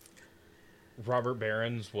 Robert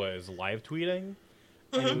Barons was live tweeting,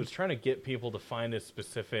 and he was trying to get people to find a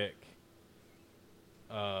specific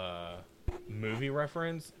movie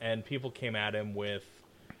reference, and people came at him with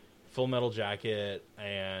Full Metal Jacket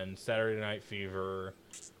and Saturday Night Fever,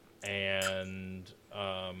 and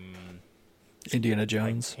Indiana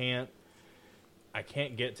Jones. I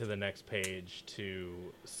can't get to the next page to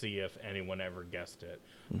see if anyone ever guessed it.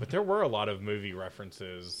 But there were a lot of movie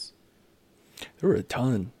references. There were a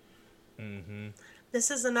ton.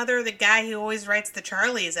 This is the guy who always writes the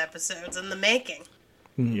Charlie's episodes in the making.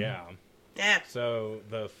 Yeah. Yeah. So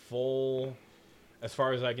as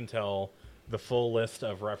far as I can tell, the full list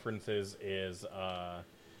of references is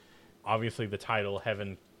obviously the title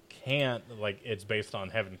Heaven Can't, it's based on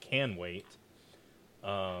Heaven Can Wait.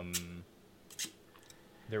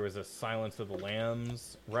 There was a Silence of the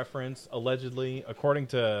Lambs reference, allegedly. According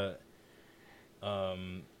to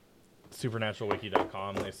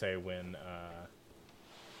supernaturalwiki.com, they say when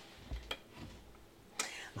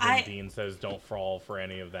Dean says don't fall for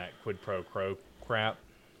any of that quid pro quo crap.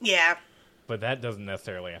 Yeah. But that doesn't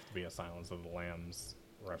necessarily have to be a Silence of the Lambs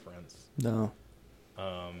reference. No.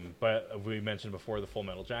 But we mentioned before the Full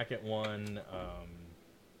Metal Jacket one.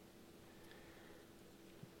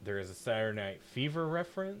 There is a Saturday Night Fever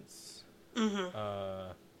reference.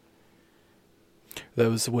 That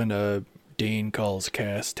was when Dean calls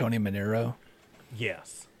Cass Tony Manero.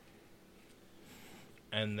 Yes.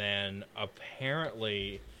 And then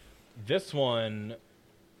apparently this one,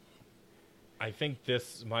 I think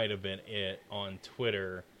this might have been it on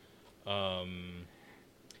Twitter. The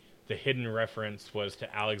hidden reference was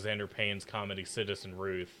to Alexander Payne's comedy Citizen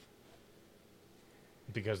Ruth,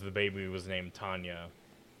 because the baby was named Tanya.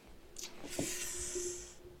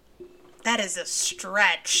 That is a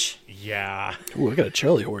stretch. Yeah. Ooh, I got a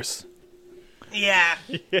Charlie horse. Yeah.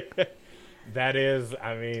 That is,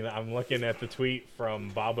 I'm looking at the tweet from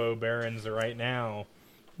Bobo Barons right now.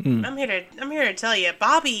 I'm here to tell you,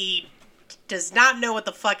 Bobby does not know what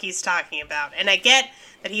the fuck he's talking about. And I get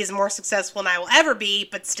that he is more successful than I will ever be,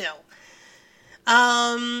 but still.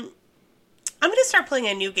 I'm going to start playing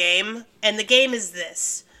a new game, and the game is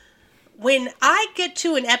this. When I get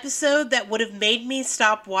to an episode that would have made me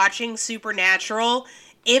stop watching Supernatural,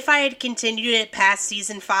 if I had continued it past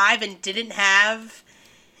season 5 and didn't have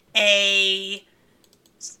a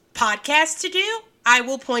podcast to do, I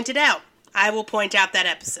will point it out. I will point out that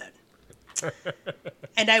episode.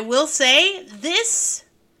 And I will say,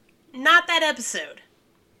 not that episode.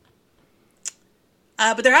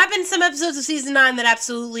 But there have been some episodes of season 9 that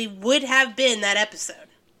absolutely would have been that episode.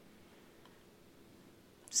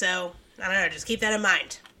 So, I don't know, just keep that in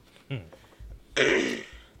mind.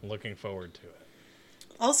 Looking forward to it.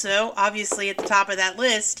 Also, obviously at the top of that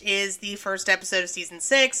list is the first episode of season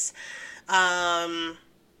 6. And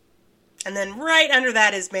then right under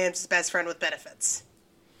that is Man's Best Friend with Benefits.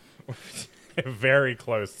 Very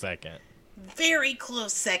close second. Very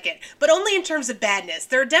close second. But only in terms of badness.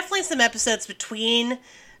 There are definitely some episodes between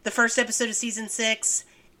the first episode of season 6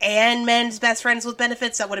 and Men's Best Friends with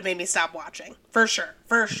Benefits that would have made me stop watching. For sure.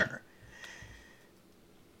 For sure.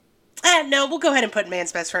 No, we'll go ahead and put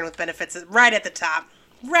Man's Best Friend with Benefits right at the top.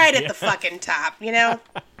 Right at the fucking top, you know?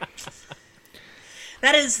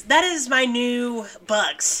 That is my new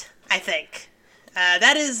bugs, I think.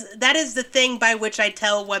 That is the thing by which I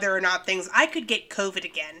tell whether or not I could get COVID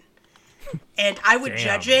again. And I would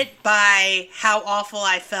judge it by how awful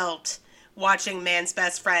I felt watching Man's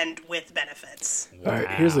Best Friend with Benefits. All right,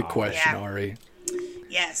 here's a question, Yeah. Ari.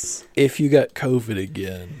 Yes. If you got COVID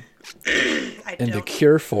again I and the don't.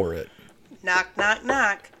 cure for it, Knock, knock,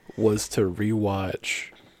 knock. was to rewatch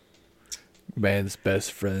Man's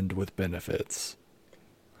Best Friend with Benefits,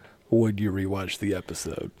 would you rewatch the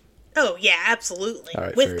episode? Oh, yeah, absolutely. All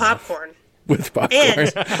right, With fair enough. popcorn. With popcorn?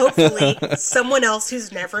 And hopefully someone else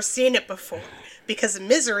who's never seen it before. Because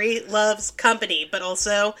Misery loves company, but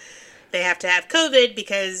also they have to have COVID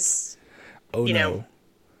because, Oh you no. know.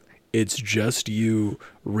 It's just you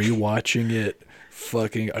rewatching it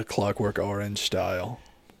fucking A Clockwork Orange style.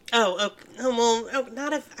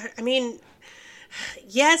 Not if, I mean,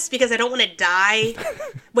 yes, because I don't want to die.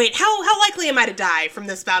 Wait, how likely am I to die from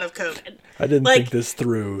this bout of COVID? I didn't Like- think this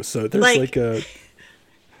through. So there's like- like a...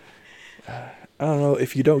 I don't know.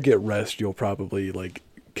 If you don't get rest, you'll probably like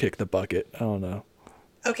kick the bucket. I don't know.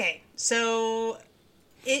 Okay, here's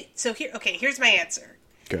my answer.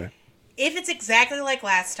 Okay. If it's exactly like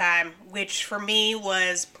last time, which for me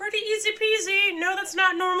was pretty easy peasy, no, that's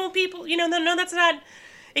not normal people, no, that's not,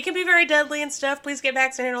 it can be very deadly and stuff, please get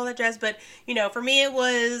vaccinated, all that jazz, but, for me it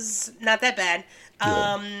was not that bad,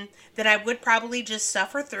 then I would probably just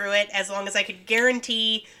suffer through it as long as I could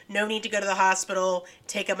guarantee no need to go to the hospital,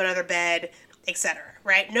 take up another bed, etc.,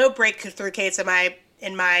 right? No breakthrough case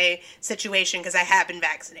in my situation because I have been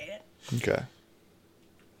vaccinated. Okay.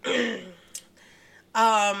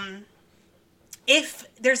 If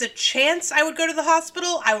there's a chance I would go to the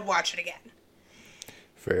hospital, I would watch it again.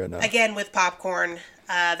 Fair enough. Again with popcorn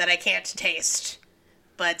that I can't taste.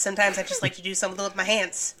 But sometimes I just like to do something with my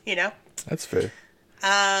hands, That's fair.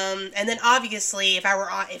 And then obviously, if I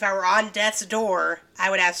were on death's door, I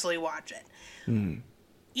would absolutely watch it.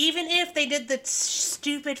 Even if they did the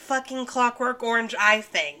stupid fucking Clockwork Orange eye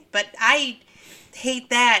thing, but I hate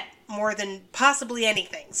that more than possibly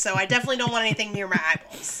anything. So I definitely don't want anything near my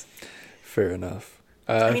eyeballs. Fair enough.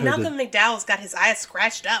 I mean, Malcolm McDowell's got his eyes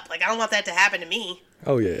scratched up. Like, I don't want that to happen to me.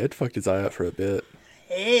 Oh yeah, it fucked his eye up for a bit.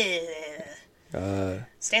 Ugh.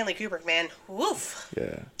 Stanley Kubrick, man. Woof.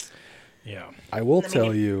 Yeah. Yeah. I will Let me tell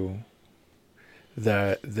get- you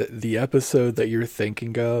that the episode that you're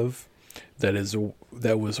thinking of that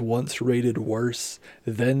was once rated worse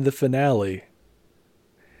than the finale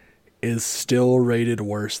is still rated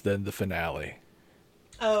worse than the finale.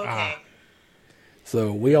 Oh, okay.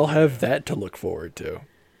 So we all have that to look forward to.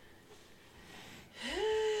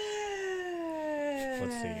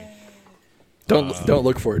 Let's see. Don't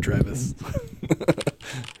look for it, Travis.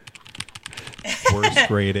 Worst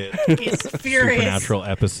rated He's furious. Supernatural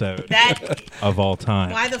episode That. of all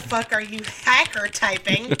time. Why the fuck are you hacker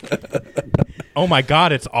typing? Oh my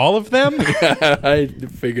god, it's all of them? I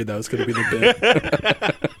figured that was going to be the bit.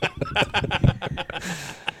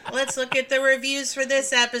 Let's look at the reviews for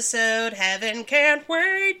this episode. Heaven can't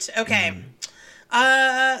wait. Okay.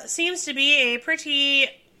 Seems to be a pretty,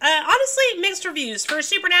 honestly, mixed reviews. For a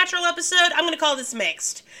Supernatural episode, I'm going to call this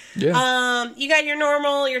mixed. Yeah. You got your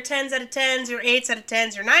normal, your 10s out of 10s, your 8s out of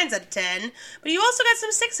 10s, your 9s out of 10, but you also got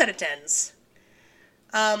some 6 out of 10s.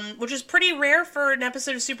 Which is pretty rare for an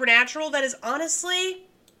episode of Supernatural that is honestly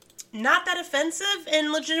not that offensive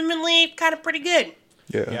and legitimately kind of pretty good.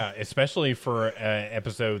 Yeah, especially for an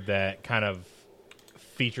episode that kind of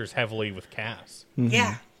features heavily with Cass.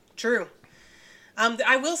 Yeah, true.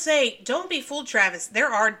 I will say, don't be fooled, Travis. There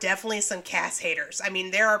are definitely some Cass haters. I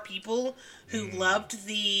mean, there are people who loved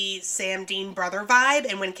the Sam Dean brother vibe,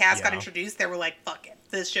 and when Cass got Yeah. introduced, they were like, fuck it,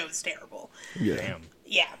 this show is terrible. Yeah. Damn.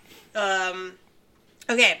 Yeah.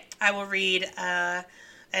 Okay, I will read,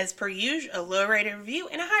 as per usual, a low-rated review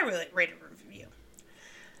and a high-rated review.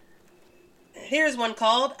 Here's one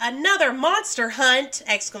called Another Monster Hunt!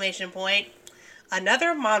 Exclamation point.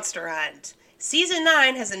 Another Monster Hunt. Season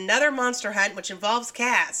 9 has another monster hunt which involves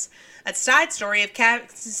Cass. A side story of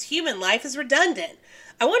Cass's human life is redundant.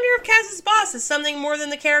 I wonder if Cass's boss is something more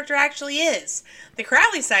than the character actually is. The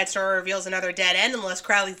Crowley side story reveals another dead end unless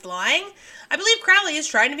Crowley's lying. I believe Crowley is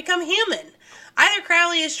trying to become human. Either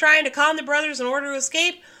Crowley is trying to con the brothers in order to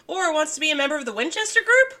escape, or wants to be a member of the Winchester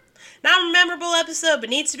group? Not a memorable episode, but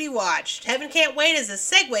needs to be watched. Heaven Can't Wait is a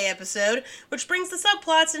segue episode, which brings the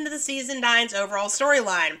subplots into the season 9's overall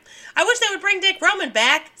storyline. I wish they would bring Dick Roman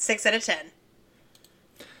back. 6 out of 10.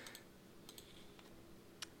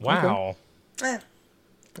 Wow.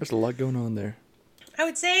 There's a lot going on there. I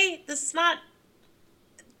would say this is not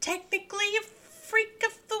technically a Freak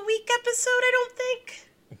of the Week episode, I don't think.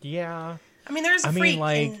 Yeah. I mean, there's a I mean, freak.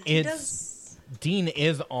 like, and he it's- does- Dean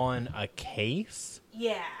is on a case,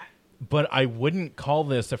 Yeah. but I wouldn't call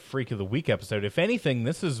this a Freak of the Week episode. If anything,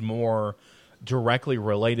 this is more directly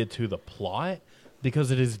related to the plot because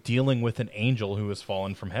it is dealing with an angel who has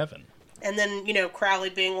fallen from heaven. And then, Crowley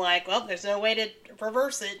being like, well, there's no way to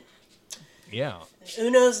reverse it. Yeah.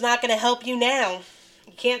 Uno's not going to help you now.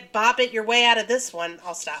 You can't bop it your way out of this one.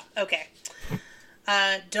 I'll stop. Okay.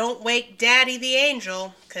 Don't wake Daddy the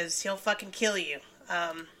Angel, because he'll fucking kill you.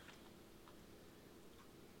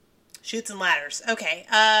 Chutes and Ladders. Okay.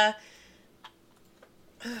 Oh,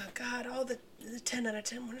 God. All the 10 out of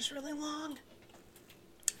 10 one is really long.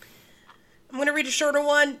 I'm going to read a shorter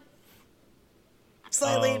one.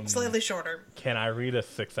 Slightly shorter. Can I read a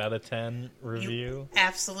 6 out of 10 review? You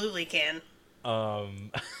absolutely can.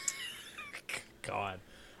 God.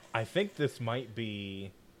 I think this might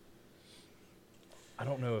be... I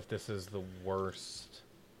don't know if this is the worst.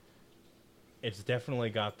 It's definitely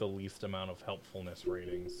got the least amount of helpfulness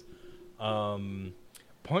ratings.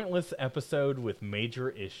 Pointless episode with major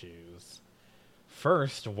issues.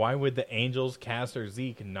 First, why would the Angels, Cass, or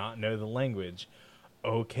Zeke not know the language?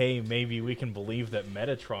 Okay, maybe we can believe that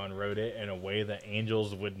Metatron wrote it in a way that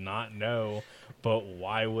Angels would not know, but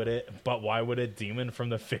why would a demon from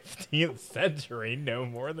the 15th century know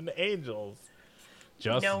more than Angels?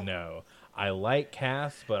 Just no. I like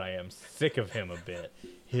Cass, but I am sick of him a bit.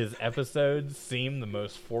 His episodes seem the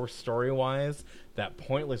most forced story-wise. That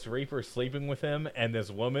pointless Reaper sleeping with him, and this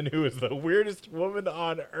woman who is the weirdest woman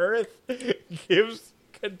on Earth gives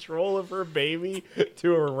control of her baby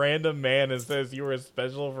to a random man and says you were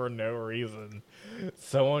special for no reason.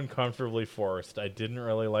 So uncomfortably forced. I didn't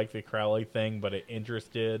really like the Crowley thing, but it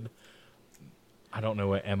interested. I don't know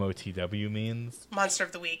what MOTW means. Monster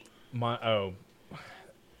of the Week.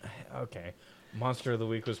 Okay. Monster of the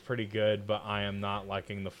Week was pretty good, but I am not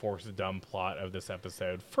liking the forced dumb plot of this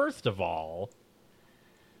episode. First of all...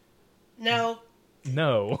 No.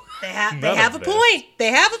 They have a point. They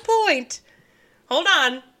have a point. Hold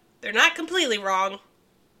on. They're not completely wrong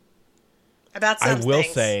about some things. I will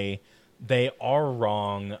say they are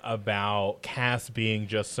wrong about Cass being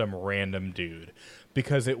just some random dude.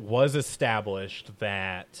 Because it was established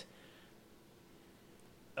that...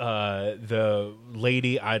 the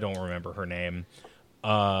lady, I don't remember her name,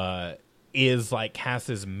 is like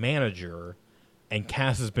Cass's manager, and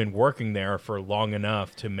Cass has been working there for long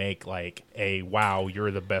enough to make like a wow,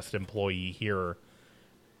 you're the best employee here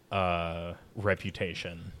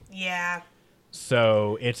reputation. Yeah.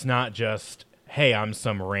 So it's not just, hey, I'm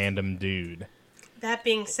some random dude. That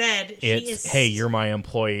being said, hey, you're my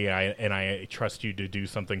employee, and I trust you to do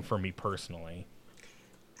something for me personally.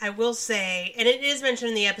 I will say, and it is mentioned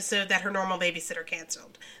in the episode that her normal babysitter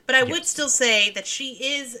canceled, but I would still say that she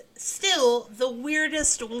is still the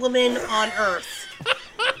weirdest woman on Earth.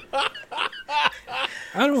 I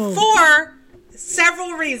don't know. For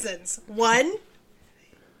several reasons. One,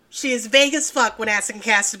 she is vague as fuck when asking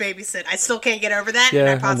Cass to babysit. I still can't get over that, and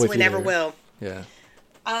I possibly never will. Yeah.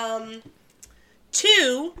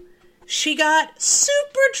 2, she got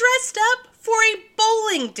super dressed up for a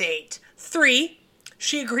bowling date. 3,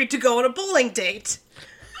 she agreed to go on a bowling date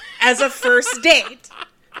as a first date.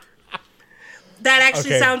 That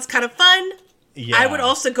actually sounds kind of fun. Yeah. I would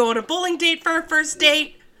also go on a bowling date for a first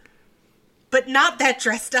date, but not that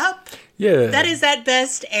dressed up. Yeah. That is at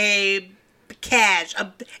best a cash,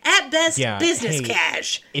 at best business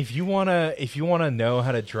cash. If you wanna know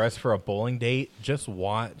how to dress for a bowling date, just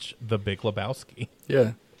watch The Big Lebowski.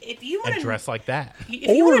 Yeah. If you want to dress like that,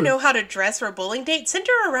 if you want to know how to dress for a bowling date,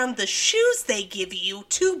 center around the shoes they give you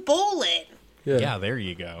to bowl in. Yeah, there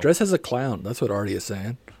you go. Dress as a clown. That's what Artie is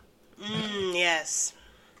saying. Yes.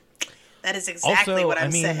 That is exactly Also, what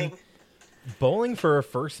I'm saying. Bowling for a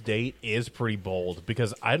first date is pretty bold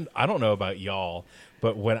because I don't know about y'all,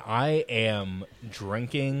 but when I am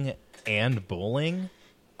drinking and bowling,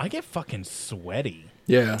 I get fucking sweaty.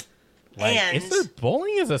 Yeah. Like, And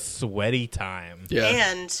bowling is a sweaty time. Yeah.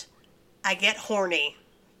 And I get horny.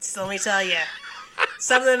 So let me tell you,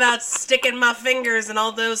 something about sticking my fingers in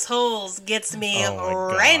all those holes gets me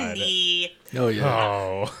randy. Oh yeah.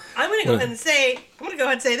 Oh. I'm gonna go ahead and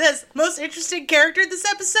say this. Most interesting character this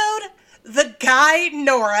episode? The guy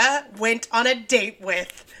Nora went on a date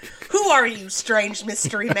with. Who are you, strange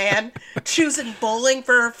mystery man? Choosing bowling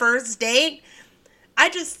for her first date?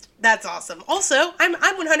 That's awesome. Also, I'm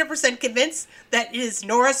 100% convinced that it is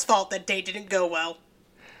Nora's fault that date didn't go well.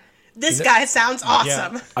 This guy sounds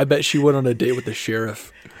awesome. Yeah. I bet she went on a date with the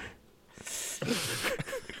sheriff.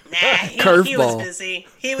 Nah, he was busy.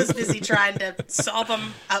 He was busy trying to solve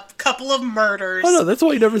a couple of murders. Oh no, that's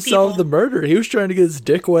why he never solved the murder. He was trying to get his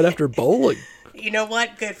dick wet after bowling. You know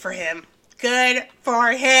what? Good for him. Good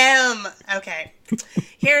for him. Okay.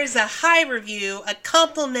 Here's a high review, a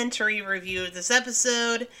complimentary review of this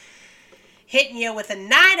episode. Hitting you with a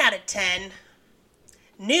 9 out of 10.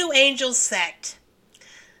 New Angel Sect.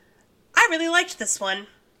 I really liked this one.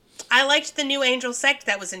 I liked the new angel sect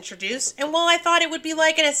that was introduced, and while I thought it would be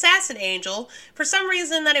like an assassin angel, for some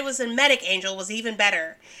reason that it was a medic angel was even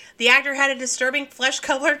better. The actor had a disturbing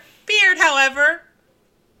flesh-colored beard, however,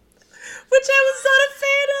 which I was not a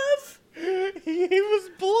fan of. He was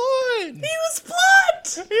blonde. He was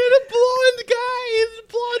blonde! He had a blonde guy. He had a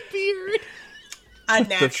blonde beard.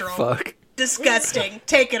 Unnatural. The fuck? Disgusting.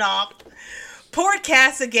 Take it off. Poor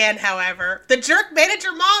Cass again, however. The jerk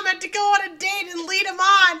manager mom had to go on a date and lead him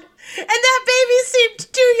on. And that baby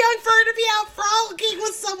seemed too young for her to be out frolicking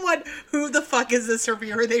with someone. Who the fuck is this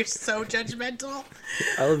reviewer? They're so judgmental.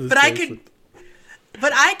 I love this But I person.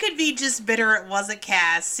 I could be just bitter it wasn't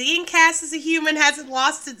Cass. Seeing Cass as a human hasn't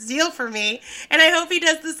lost its zeal for me, and I hope he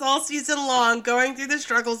does this all season long, going through the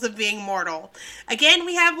struggles of being mortal. Again,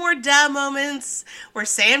 we have more duh moments where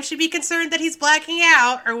Sam should be concerned that he's blacking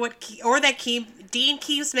out, or that Dean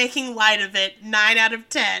keeps making light of it. 9 out of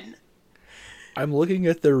 10. I'm looking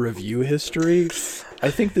at their review history. I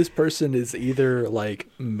think this person is either like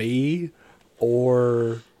me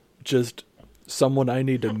or just someone I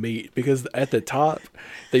need to meet, because at the top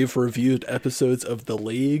they've reviewed episodes of The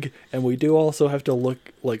League, and we do also have to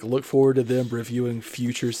look forward to them reviewing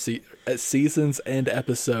future seasons and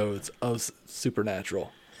episodes of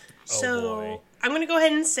Supernatural. So boy. I'm going to go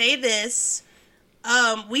ahead and say this.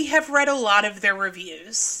 We have read a lot of their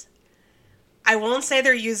reviews. I won't say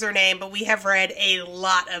their username, but we have read a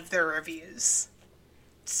lot of their reviews.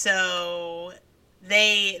 So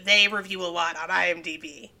they review a lot on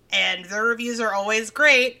IMDb, and their reviews are always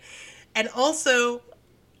great. And also,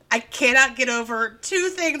 I cannot get over 2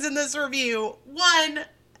 things in this review. One,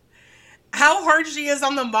 how hard she is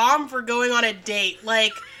on the mom for going on a date.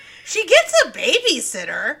 Like, she gets a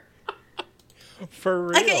babysitter. For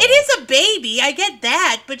real. Like, it is a baby, I get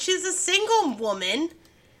that, but she's a single woman.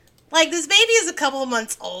 Like, this baby is a couple of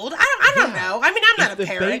months old. I don't know. I mean, I'm not If a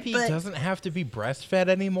parent, the baby but doesn't have to be breastfed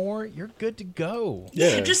anymore, you're good to go.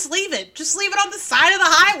 Yeah. just leave it. Just leave it on the side of the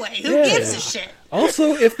highway. Who Yeah. gives a shit?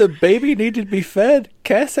 Also, if the baby needed to be fed,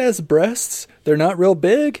 Cass has breasts. They're not real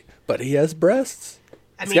big, but he has breasts.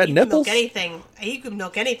 I He's mean, got you nipples. can milk anything. You can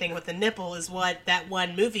milk anything with a nipple, is what that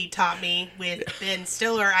one movie taught me with Ben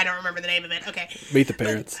Stiller. I don't remember the name of it. Okay. Meet the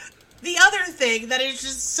Parents. The other thing that is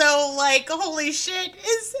just so, like, holy shit,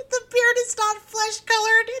 is that the beard is not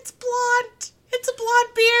flesh-colored. It's blonde. It's a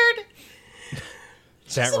blonde beard.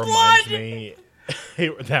 That a reminds blonde. me.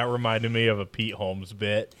 That reminded me of a Pete Holmes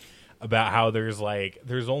bit about how there's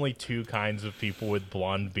only 2 kinds of people with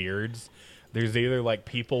blonde beards. There's either like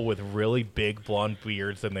people with really big blonde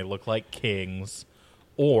beards and they look like kings,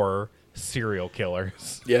 or serial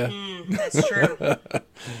killers. Yeah. That's true.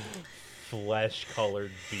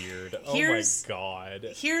 Flesh-colored beard. Here's- Oh my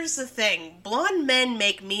god. Here's the thing. Blonde men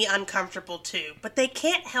make me uncomfortable, too. But they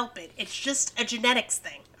can't help it. It's just a genetics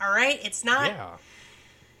thing, all right? It's not... Yeah.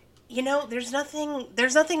 You know, there's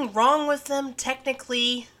nothing wrong with them,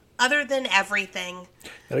 technically, other than everything.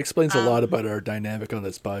 That explains a lot about our dynamic on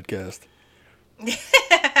this podcast.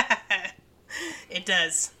 It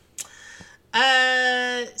does.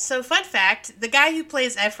 So fun fact, the guy who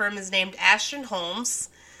plays Ephraim is named Ashton Holmes,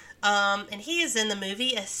 and he is in the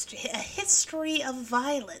movie A History of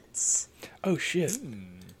Violence. Oh, shit.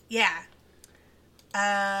 Yeah.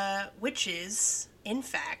 Which is, in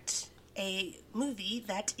fact, a movie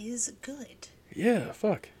that is good. Yeah,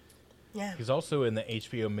 fuck. Yeah. He's also in the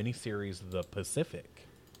HBO miniseries The Pacific.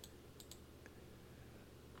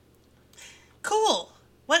 Cool.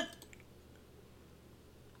 What?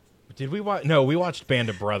 Did we watch? No, we watched Band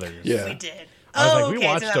of Brothers. Yeah. We did. I was like, okay, we it's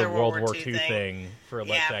watched a another World War II thing. thing for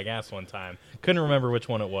Let's Yeah. Shag Ass one time. Couldn't remember which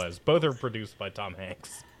one it was. Both are produced by Tom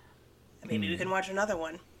Hanks. Maybe we can watch another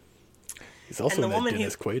one. He's also And the in that woman who-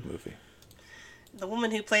 Dennis Quaid movie. The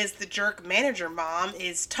woman who plays the jerk manager mom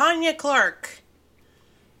is Tanya Clark,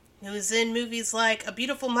 who is in movies like A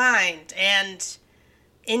Beautiful Mind and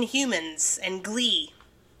Inhumans and Glee.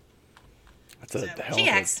 That's a So hell she of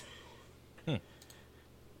a- acts.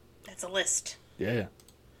 That's a list. Yeah.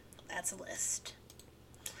 That's a list.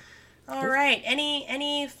 All right.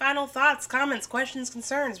 Any final thoughts, comments, questions,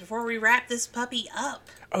 concerns before we wrap this puppy up?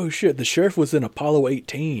 Oh, shit. The sheriff was in Apollo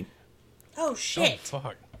 18. Oh shit! Oh,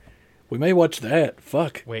 fuck. We may watch that.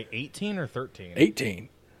 Fuck. Wait, 18 or 13? 18.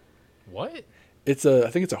 What? I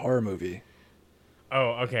think it's a horror movie.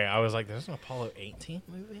 Oh, okay. I was like, there's an Apollo 18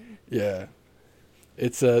 movie? Yeah.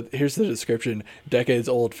 It's here's the description. Decades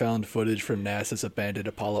old found footage from NASA's abandoned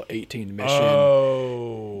Apollo 18 mission.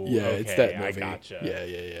 Oh. yeah, okay, it's that movie. I gotcha. Yeah.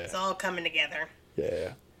 It's all coming together.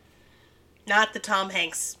 Yeah. Not the Tom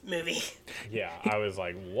Hanks movie. Yeah, I was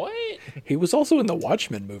like, what? He was also in the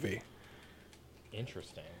Watchmen movie.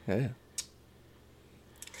 Interesting. Yeah.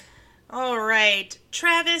 All right,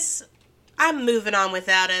 Travis, I'm moving on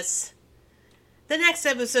without us. The next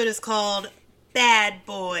episode is called Bad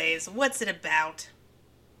Boys. What's it about?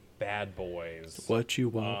 Bad Boys. What you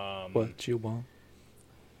want? What you want?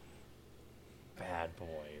 Bad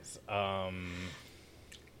Boys.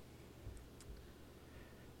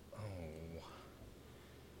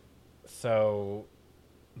 So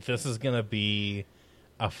this is gonna be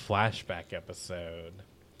a flashback episode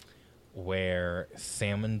where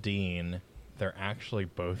Sam and Dean, they're actually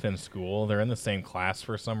both in school. They're in the same class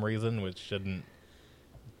for some reason, which shouldn't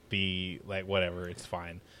be like, whatever, it's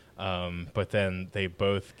fine. But then they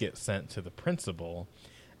both get sent to the principal,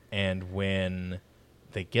 and when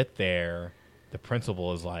they get there, the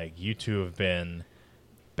principal is like, you two have been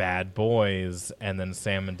bad boys, and then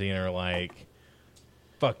Sam and Dean are like,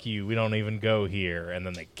 fuck you, we don't even go here, and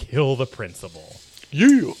then they kill the principal.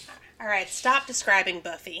 Yeah. All right, stop describing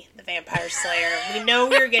Buffy, the Vampire Slayer. We know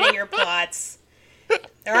we're getting your plots.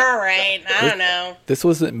 They're all right. I don't know. This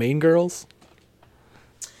wasn't Mean Girls?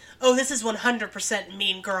 Oh, this is 100%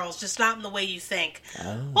 Mean Girls, just not in the way you think.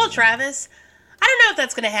 Oh. Well, Travis, I don't know if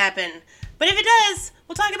that's going to happen, but if it does,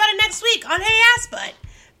 we'll talk about it next week on Hey Ass Butt.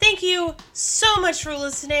 Thank you so much for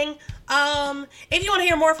listening. If you want to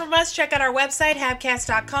hear more from us, check out our website,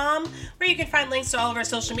 habcast.com, where you can find links to all of our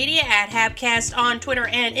social media at Habcast on Twitter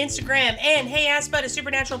and Instagram, and Hey Ass Butt, a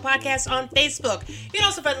Supernatural podcast on Facebook. You can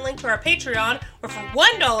also find the link to our Patreon, where for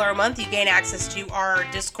 $1 a month, you gain access to our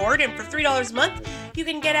Discord, and for $3 a month, you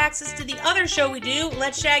can get access to the other show we do,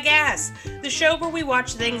 Let's Shag Ass, the show where we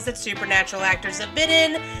watch things that supernatural actors have been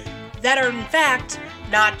in that are, in fact,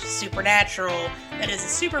 not supernatural. That is a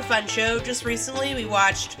super fun show. Just recently, we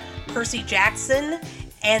watched Percy Jackson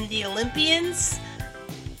and the Olympians,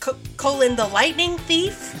 colon the lightning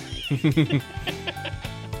thief,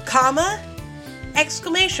 comma,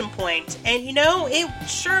 exclamation point. And you know, it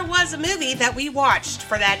sure was a movie that we watched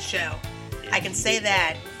for that show. I can say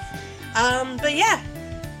that. But yeah,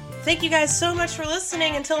 thank you guys so much for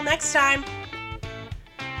listening. Until next time.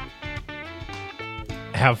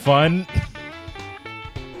 Have fun.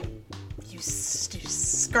 You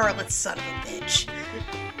scarlet son of a bitch.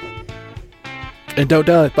 And don't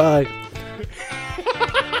die. Bye.